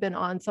you have been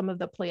on some of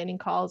the planning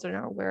calls and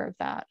are aware of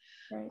that.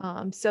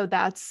 Right. So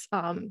that's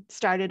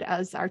started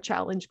as our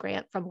challenge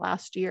grant from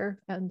last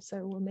year, and so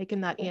we're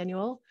making that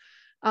annual.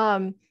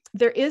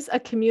 There is a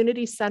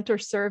community center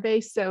survey,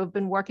 so I've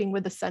been working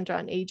with the Center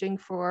on Aging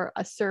for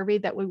a survey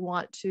that we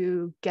want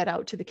to get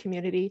out to the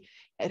community.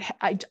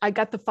 I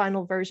got the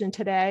final version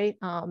today.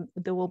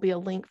 There will be a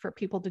link for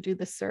people to do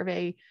the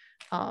survey,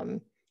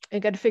 and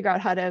got to figure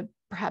out how to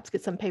perhaps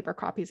get some paper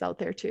copies out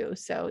there too.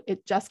 So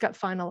it just got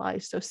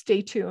finalized. So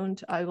stay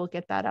tuned. I will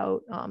get that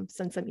out,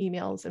 send some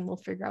emails, and we'll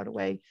figure out a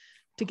way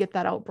to get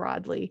that out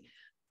broadly.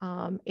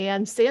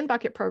 And Sand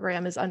Bucket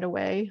program is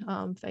underway.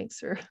 Thanks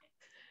for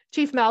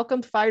Chief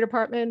Malcolm, Fire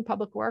Department,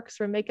 Public Works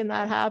for making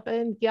that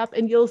happen. Yep.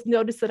 And you'll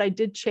notice that I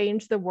did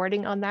change the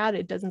wording on that.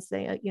 It doesn't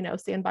say, you know,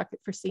 Sand Bucket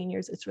for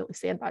seniors. It's really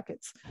Sand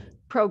Buckets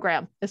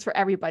program. It's for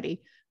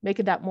everybody,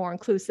 making that more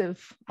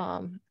inclusive.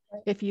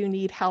 If you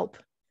need help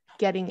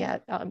getting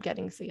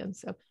sand.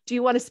 So do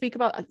you want to speak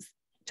about,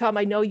 Tom,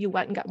 I know you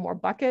went and got more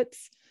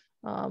buckets.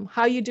 How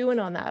are you doing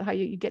on that? How are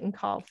you getting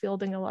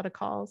fielding a lot of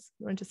calls?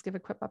 You want to just give a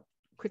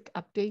quick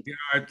update? Yeah,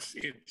 it's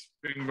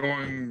been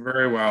going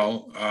very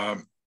well.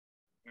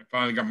 I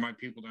finally got my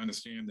people to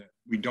understand that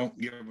we don't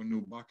give a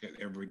new bucket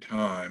every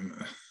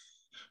time.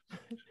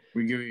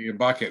 We give you a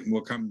bucket and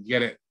we'll come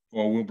get it,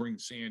 or we'll bring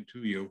sand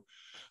to you.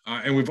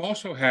 And we've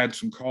also had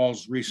some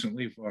calls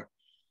recently for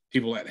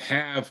people that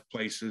have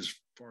places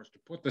for us to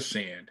put the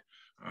sand.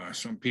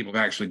 Some people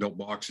have actually built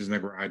boxes in their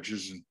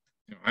garages, and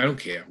you know, I don't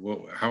care.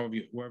 Well,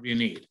 wherever you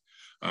need.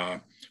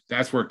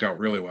 That's worked out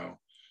really well.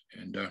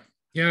 And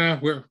yeah,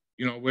 we're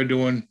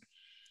doing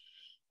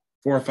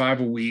 4 or 5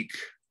 a week.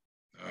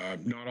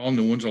 Not all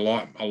new ones. A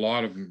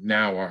lot of them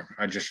now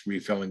are just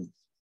refilling,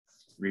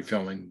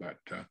 but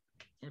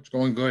it's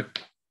going good.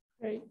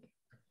 Great.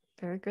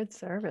 Very good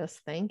service.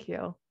 Thank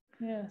you.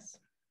 Yes.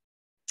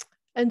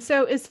 And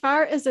so as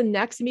far as the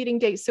next meeting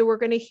date, so we're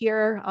going to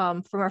hear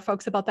from our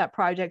folks about that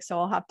project. So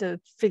I'll have to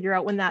figure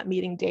out when that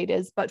meeting date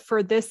is. But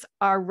for this,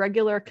 our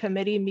regular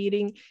committee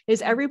meeting,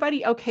 is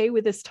everybody okay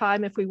with this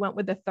time if we went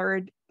with the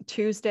third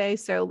Tuesday?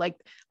 So like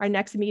our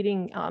next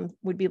meeting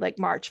would be like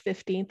March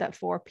 15th at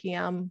 4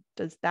 p.m.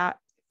 Does that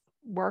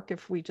work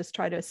if we just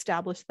try to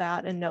establish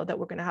that and know that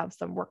we're going to have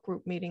some work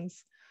group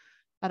meetings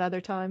at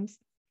other times?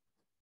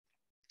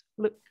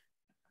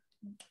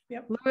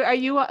 Yep.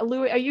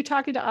 Louis, are you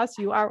talking to us?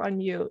 You are on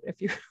mute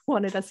if you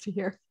wanted us to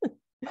hear.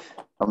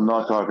 I'm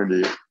not talking to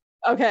you.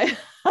 Okay.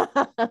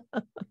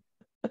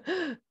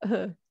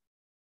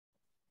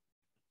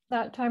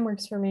 That time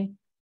works for me.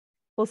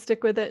 We'll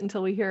stick with it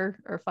until we hear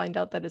or find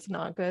out that it's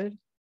not good.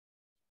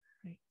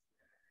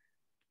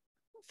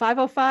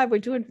 5:05, we're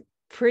doing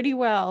pretty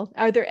well.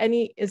 Is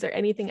there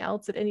anything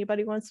else that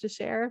anybody wants to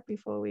share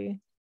before we?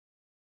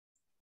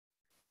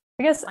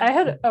 I guess I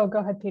had, oh, go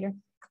ahead, Peter.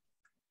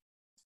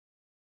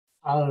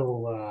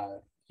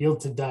 I'll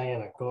yield to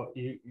Diana. Go,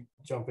 you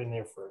jump in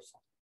there first.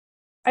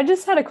 I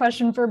just had a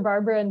question for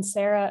Barbara and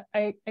Sarah.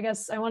 I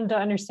guess I wanted to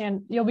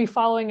understand, you'll be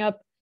following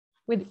up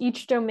with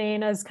each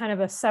domain as kind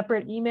of a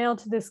separate email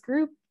to this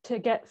group to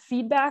get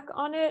feedback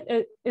on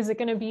it. Is it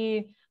going to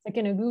be like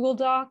in a Google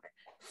Doc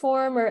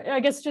form, or I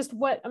guess just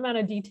what amount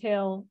of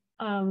detail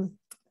of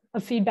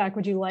feedback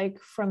would you like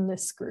from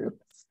this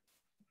group?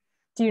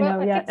 Do you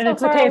know yet? And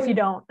it's okay if you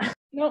don't.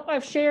 No,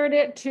 I've shared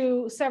it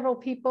to several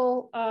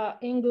people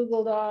in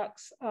Google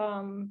Docs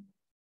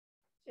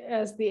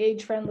as the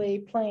age-friendly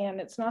plan.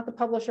 It's not the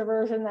publisher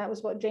version. That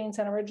was what Jane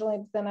sent originally.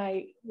 But then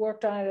I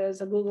worked on it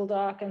as a Google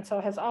Doc. And so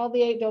it has all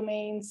the 8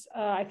 domains.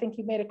 I think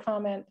you made a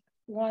comment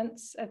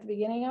once at the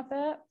beginning of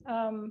that.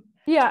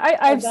 Yeah,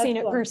 I've seen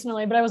it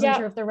personally, but I wasn't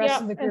sure if the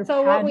rest of the group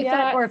had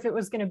yet, or if it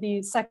was going to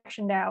be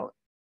sectioned out.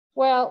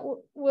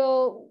 Well,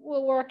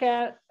 we'll work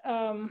at,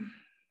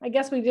 I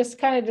guess we just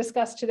kind of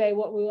discussed today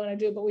what we want to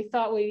do, but we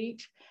thought we'd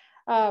each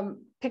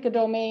pick a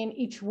domain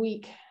each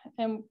week.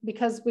 And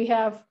because we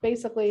have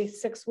basically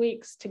 6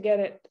 weeks to get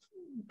it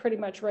pretty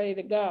much ready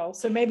to go.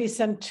 So maybe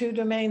send 2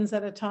 domains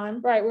at a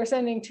time? Right, we're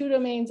sending 2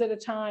 domains at a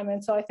time.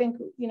 And so I think,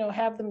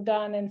 have them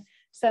done and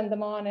send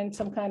them on in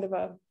some kind of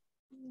a,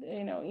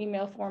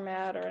 email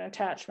format or an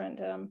attachment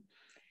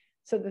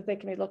so that they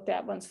can be looked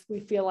at once we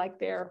feel like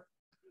they're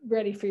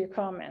ready for your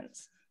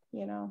comments.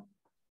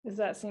 Does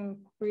that seem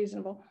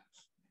reasonable?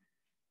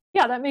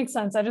 Yeah, that makes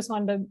sense. I just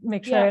wanted to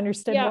make sure I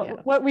understood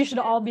what we should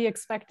all be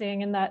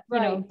expecting, and that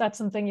that's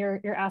something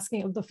you're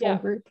asking of the full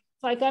group.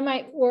 Like I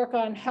might work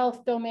on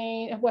health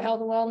domain,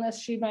 health and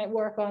wellness. She might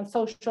work on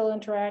social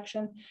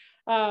interaction,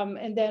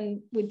 and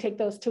then we'd take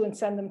those 2 and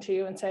send them to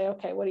you and say,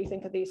 okay, what do you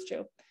think of these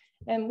 2?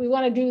 And we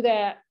want to do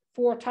that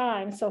 4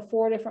 times, so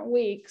 4 different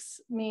weeks,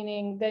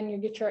 meaning then you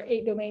get your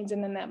 8 domains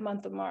in that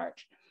month of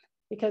March.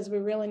 Because we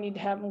really need to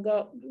have them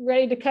go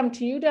ready to come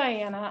to you,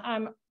 Diana.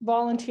 I'm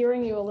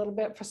volunteering you a little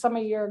bit for some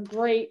of your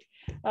great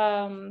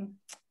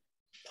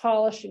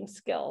polishing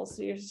skills.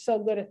 You're so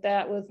good at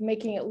that with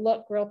making it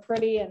look real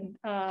pretty and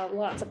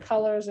lots of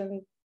colors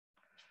and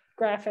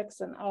graphics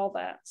and all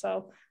that.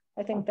 So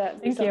I think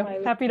that. Thank you.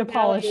 Happy to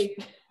polish.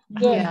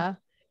 Good. Yeah.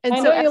 And I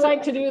know you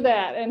like to do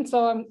that. And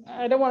so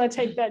I don't want to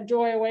take that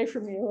joy away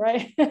from you,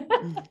 right?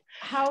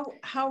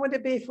 How would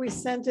it be if we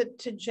sent it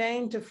to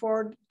Jane to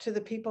forward to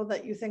the people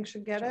that you think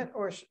should get it?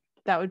 Or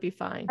that would be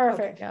fine.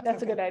 Perfect. Okay.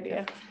 That's a good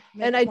idea.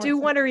 And I do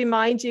want to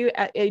remind you,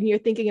 and you're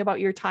thinking about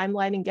your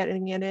timeline and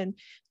getting it in,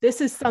 this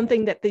is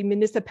something that the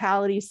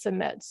municipalities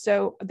submit.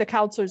 So the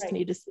counselors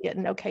need to see it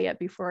and okay it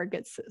before it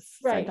gets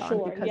sent on.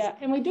 Sure. Yeah.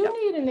 And we do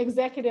need an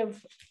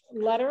executive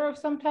letter of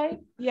some type.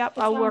 Yep.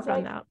 I'll work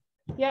on that.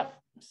 Yep.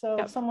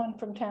 So someone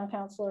from town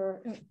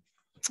councilor.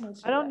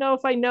 I don't know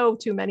if I know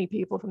too many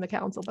people from the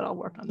council, but I'll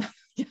work on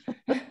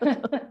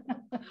that.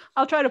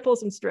 I'll try to pull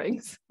some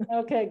strings.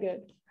 Okay,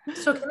 good.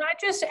 So can I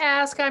just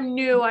ask, I'm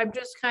new, I'm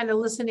just kind of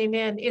listening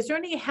in. Is there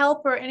any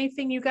help or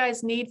anything you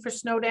guys need for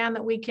Snowdown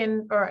that we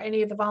can, or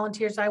any of the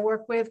volunteers I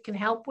work with can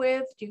help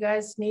with? Do you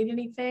guys need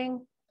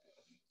anything?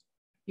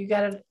 You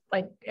got it,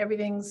 like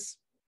everything's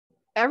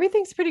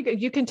pretty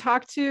good. You can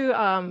talk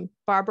to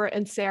Barbara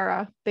and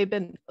Sarah. They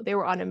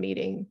were on a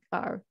meeting.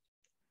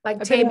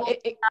 Like table.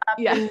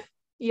 Yeah.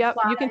 Yep.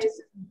 You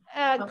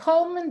can.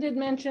 Coleman did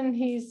mention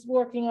he's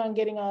working on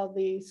getting all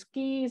the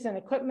skis and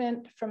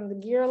equipment from the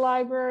gear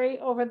library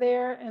over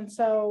there. And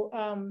so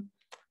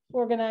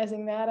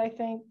organizing that, I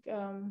think,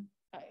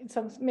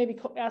 maybe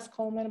ask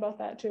Coleman about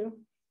that too.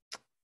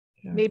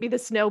 Maybe the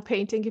snow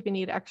painting if you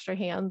need extra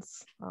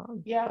hands.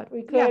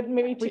 We could.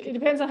 Maybe it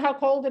depends on how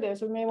cold it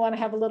is. We may want to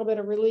have a little bit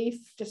of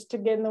relief just to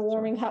get in the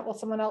warming hut while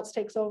someone else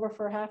takes over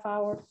for a half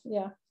hour.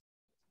 Yeah.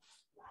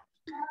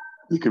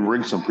 You can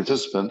bring some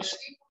participants.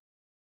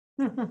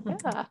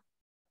 Yeah.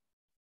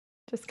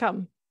 Just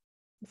come.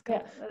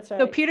 Yeah, that's right.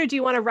 So Peter, do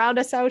you want to round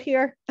us out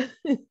here?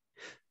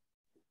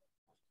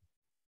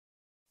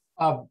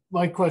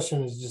 My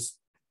question is just,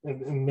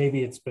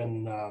 maybe it's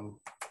been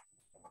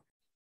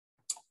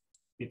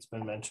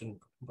mentioned,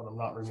 but I'm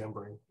not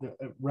remembering.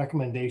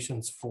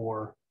 Recommendations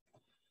for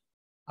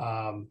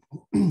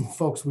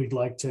folks we'd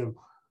like to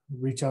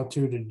reach out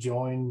to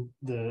join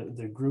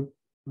the group,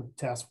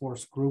 task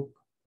force group.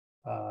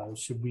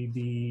 Should we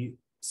be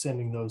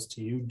sending those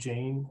to you,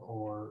 Jane,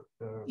 or?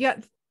 Yeah,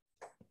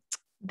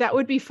 that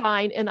would be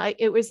fine. And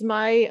it was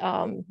my,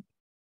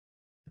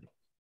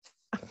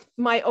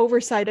 my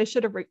oversight. I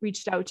should have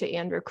reached out to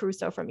Andrew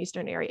Caruso from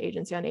Eastern Area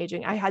Agency on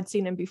Aging. I had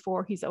seen him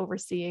before. He's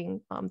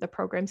overseeing the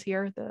programs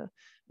here, the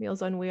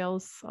Meals on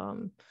Wheels.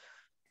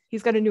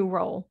 He's got a new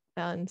role,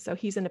 and so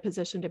he's in a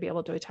position to be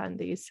able to attend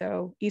these.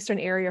 So Eastern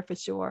Area for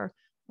sure.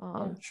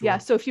 Sure. Yeah,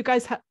 so if you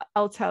guys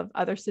else have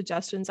other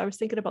suggestions, I was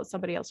thinking about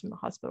somebody else from the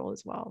hospital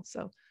as well.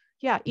 So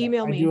yeah,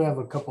 email me. I do have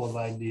a couple of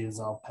ideas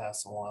I'll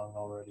pass along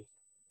already.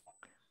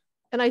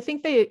 And I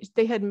think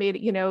they had made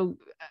it, you know,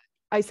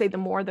 I say the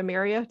more the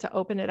merrier to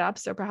open it up.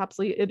 So perhaps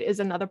it is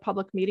another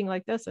public meeting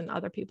like this and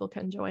other people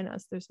can join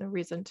us. There's no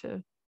reason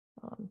to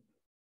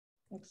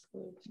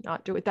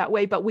not do it that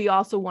way, but we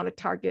also want to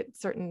target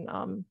certain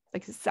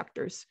like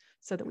sectors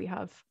so that we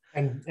have.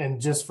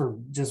 And just for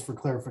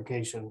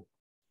clarification,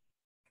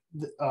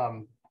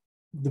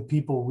 the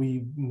people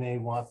we may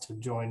want to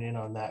join in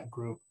on that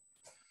group,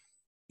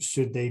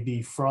 should they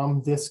be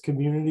from this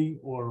community,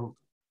 or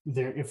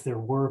if their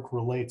work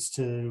relates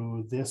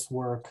to this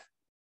work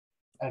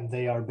and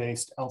they are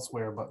based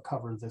elsewhere but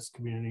cover this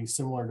community,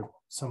 similar to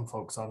some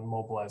folks on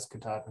Mobilize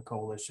Katahdin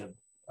Coalition,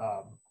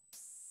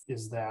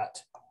 is that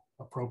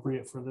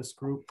appropriate for this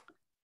group?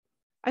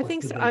 I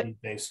think so. Be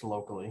based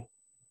locally.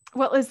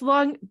 Well, as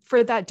long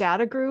for that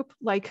data group,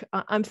 like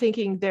I'm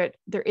thinking that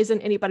there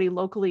isn't anybody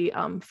locally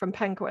from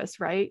Penquist,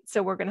 right?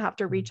 So we're going to have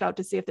to reach out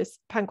to see if this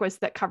Penquist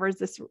that covers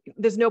this,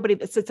 there's nobody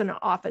that sits in an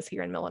office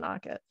here in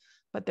Millinocket,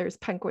 but there's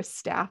Penquist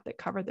staff that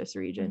cover this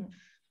region.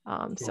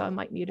 So I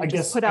might need to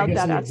just put out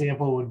that. An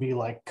example would be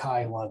like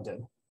Kai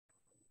London.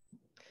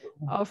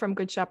 Oh, from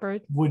Good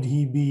Shepherd. Would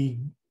he be,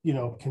 you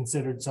know,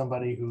 considered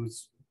somebody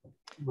who's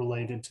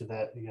related to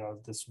that, you know,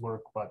 this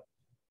work, but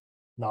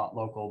not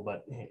local,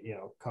 but, you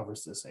know,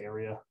 covers this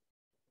area?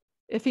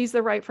 If he's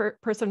the right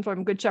person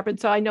from Good Shepherd.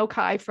 So I know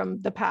Kai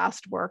from the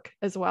past work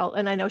as well.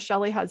 And I know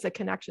Shelley has the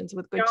connections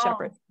with Good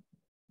Shepherd.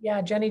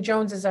 Yeah, Jenny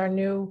Jones is our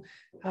new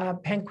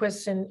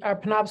Penquist and our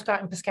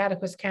Penobscot and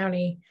Piscataquis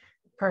County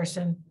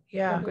person.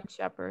 Yeah. From Good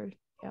Shepherd.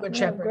 Yeah. Good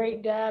Shepherd.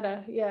 Great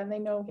data. Yeah, and they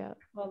know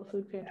all the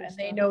food pantry stuff.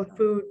 They know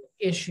food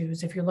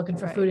issues if you're looking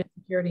for food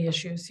insecurity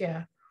issues.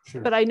 Yeah.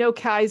 Sure. But I know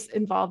Kai's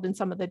involved in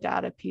some of the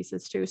data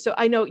pieces too. So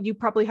I know you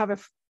probably have a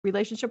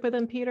relationship with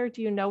him, Peter.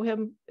 Do you know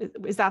him?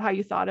 Is that how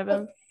you thought of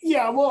him?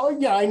 Yeah, well,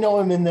 yeah, I know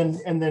him, and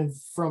then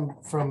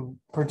from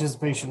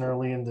participation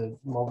early in the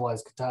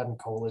Mobilize Katahdin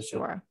Coalition,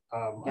 sure.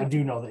 I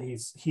do know that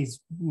he's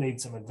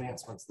made some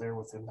advancements there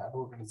within that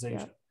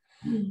organization.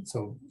 Yeah.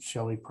 So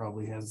Shelley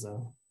probably has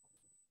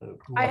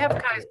I have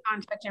Kai's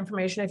contact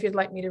information if you'd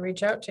like me to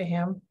reach out to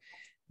him.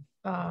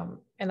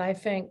 And I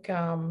think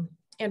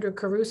Andrew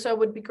Caruso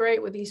would be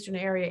great with Eastern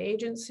Area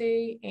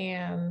Agency,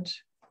 and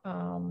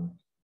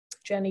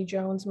Jenny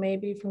Jones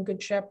maybe from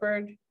Good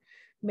Shepherd.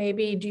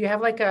 Maybe, do you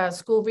have like a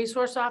school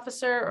resource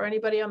officer or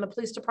anybody on the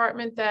police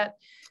department that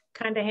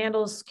kind of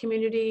handles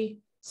community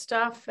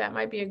stuff? That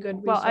might be a good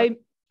resource. Well,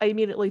 I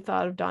immediately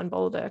thought of Don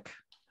Bolduc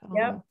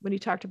when he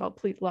talked about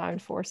police law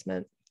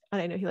enforcement.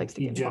 And I know he likes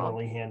to get involved. He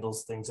generally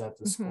handles things at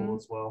the school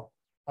as well.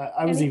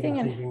 I was even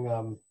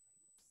thinking,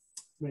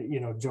 you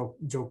know,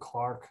 Joe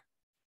Clark.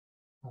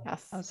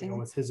 Yes, you know,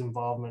 with his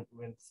involvement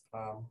with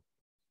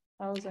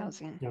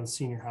housing. You know,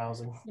 senior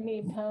housing. You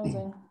need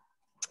housing.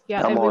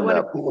 Yeah, I'm on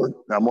that board.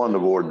 I'm on the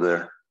board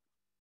there.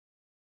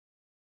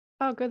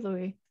 Oh, good,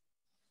 Louis.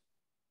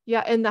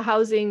 Yeah, and the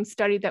housing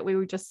study that we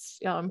were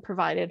just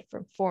provided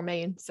for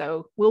Maine.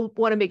 So we'll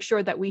want to make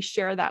sure that we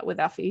share that with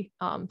Effie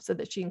so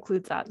that she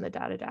includes that in the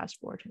data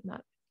dashboard and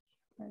that.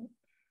 Right.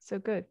 So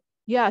good.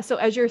 Yeah, so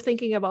as you're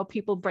thinking about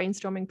people,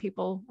 brainstorming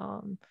people.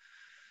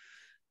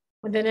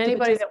 And then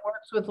anybody that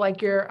works with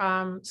like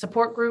your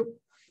support group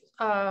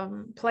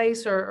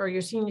place or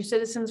your senior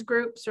citizens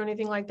groups or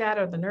anything like that,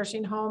 or the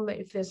nursing home,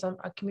 if there's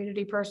a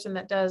community person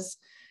that does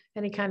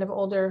any kind of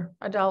older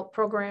adult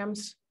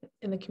programs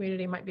in the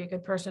community, might be a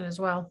good person as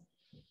well.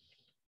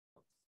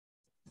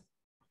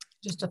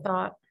 Just a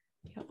thought.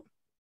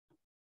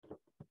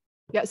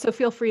 Yeah, so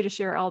feel free to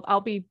share.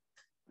 I'll be,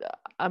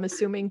 I'm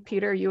assuming,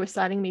 Peter, you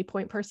assigning me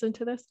point person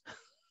to this?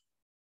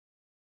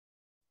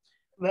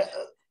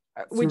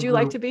 Would you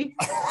like to be?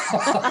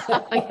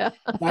 Yeah.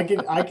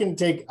 I can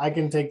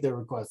take the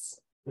requests.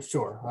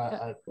 Sure.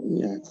 I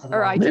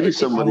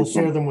will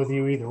share them with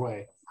you either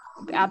way.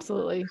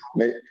 Absolutely.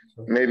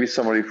 Maybe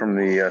somebody from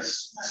the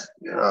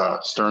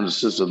Stearns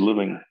Assisted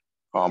Living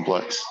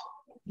Complex.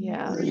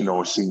 Yeah. You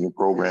know, senior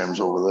programs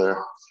over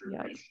there.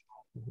 Yeah.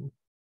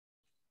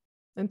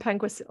 And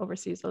Penquist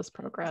oversees those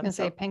programs. I was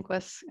gonna say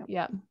Penquist.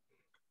 Yeah.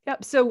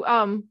 Yep.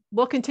 So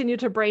we'll continue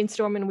to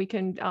brainstorm, and we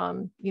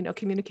can, you know,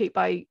 communicate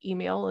by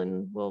email,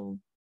 and we'll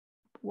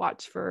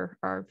watch for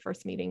our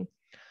first meeting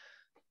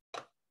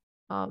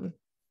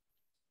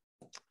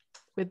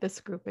with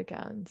this group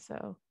again.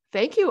 So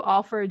thank you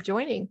all for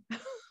joining.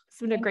 It's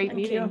been a great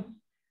meeting.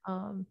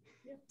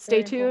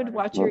 Stay tuned,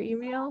 watch your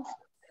emails.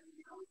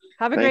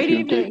 Have a great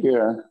evening. Take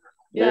care.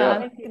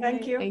 Yeah.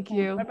 Thank you. Thank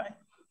you. Bye-bye.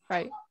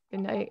 Right.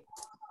 Good night.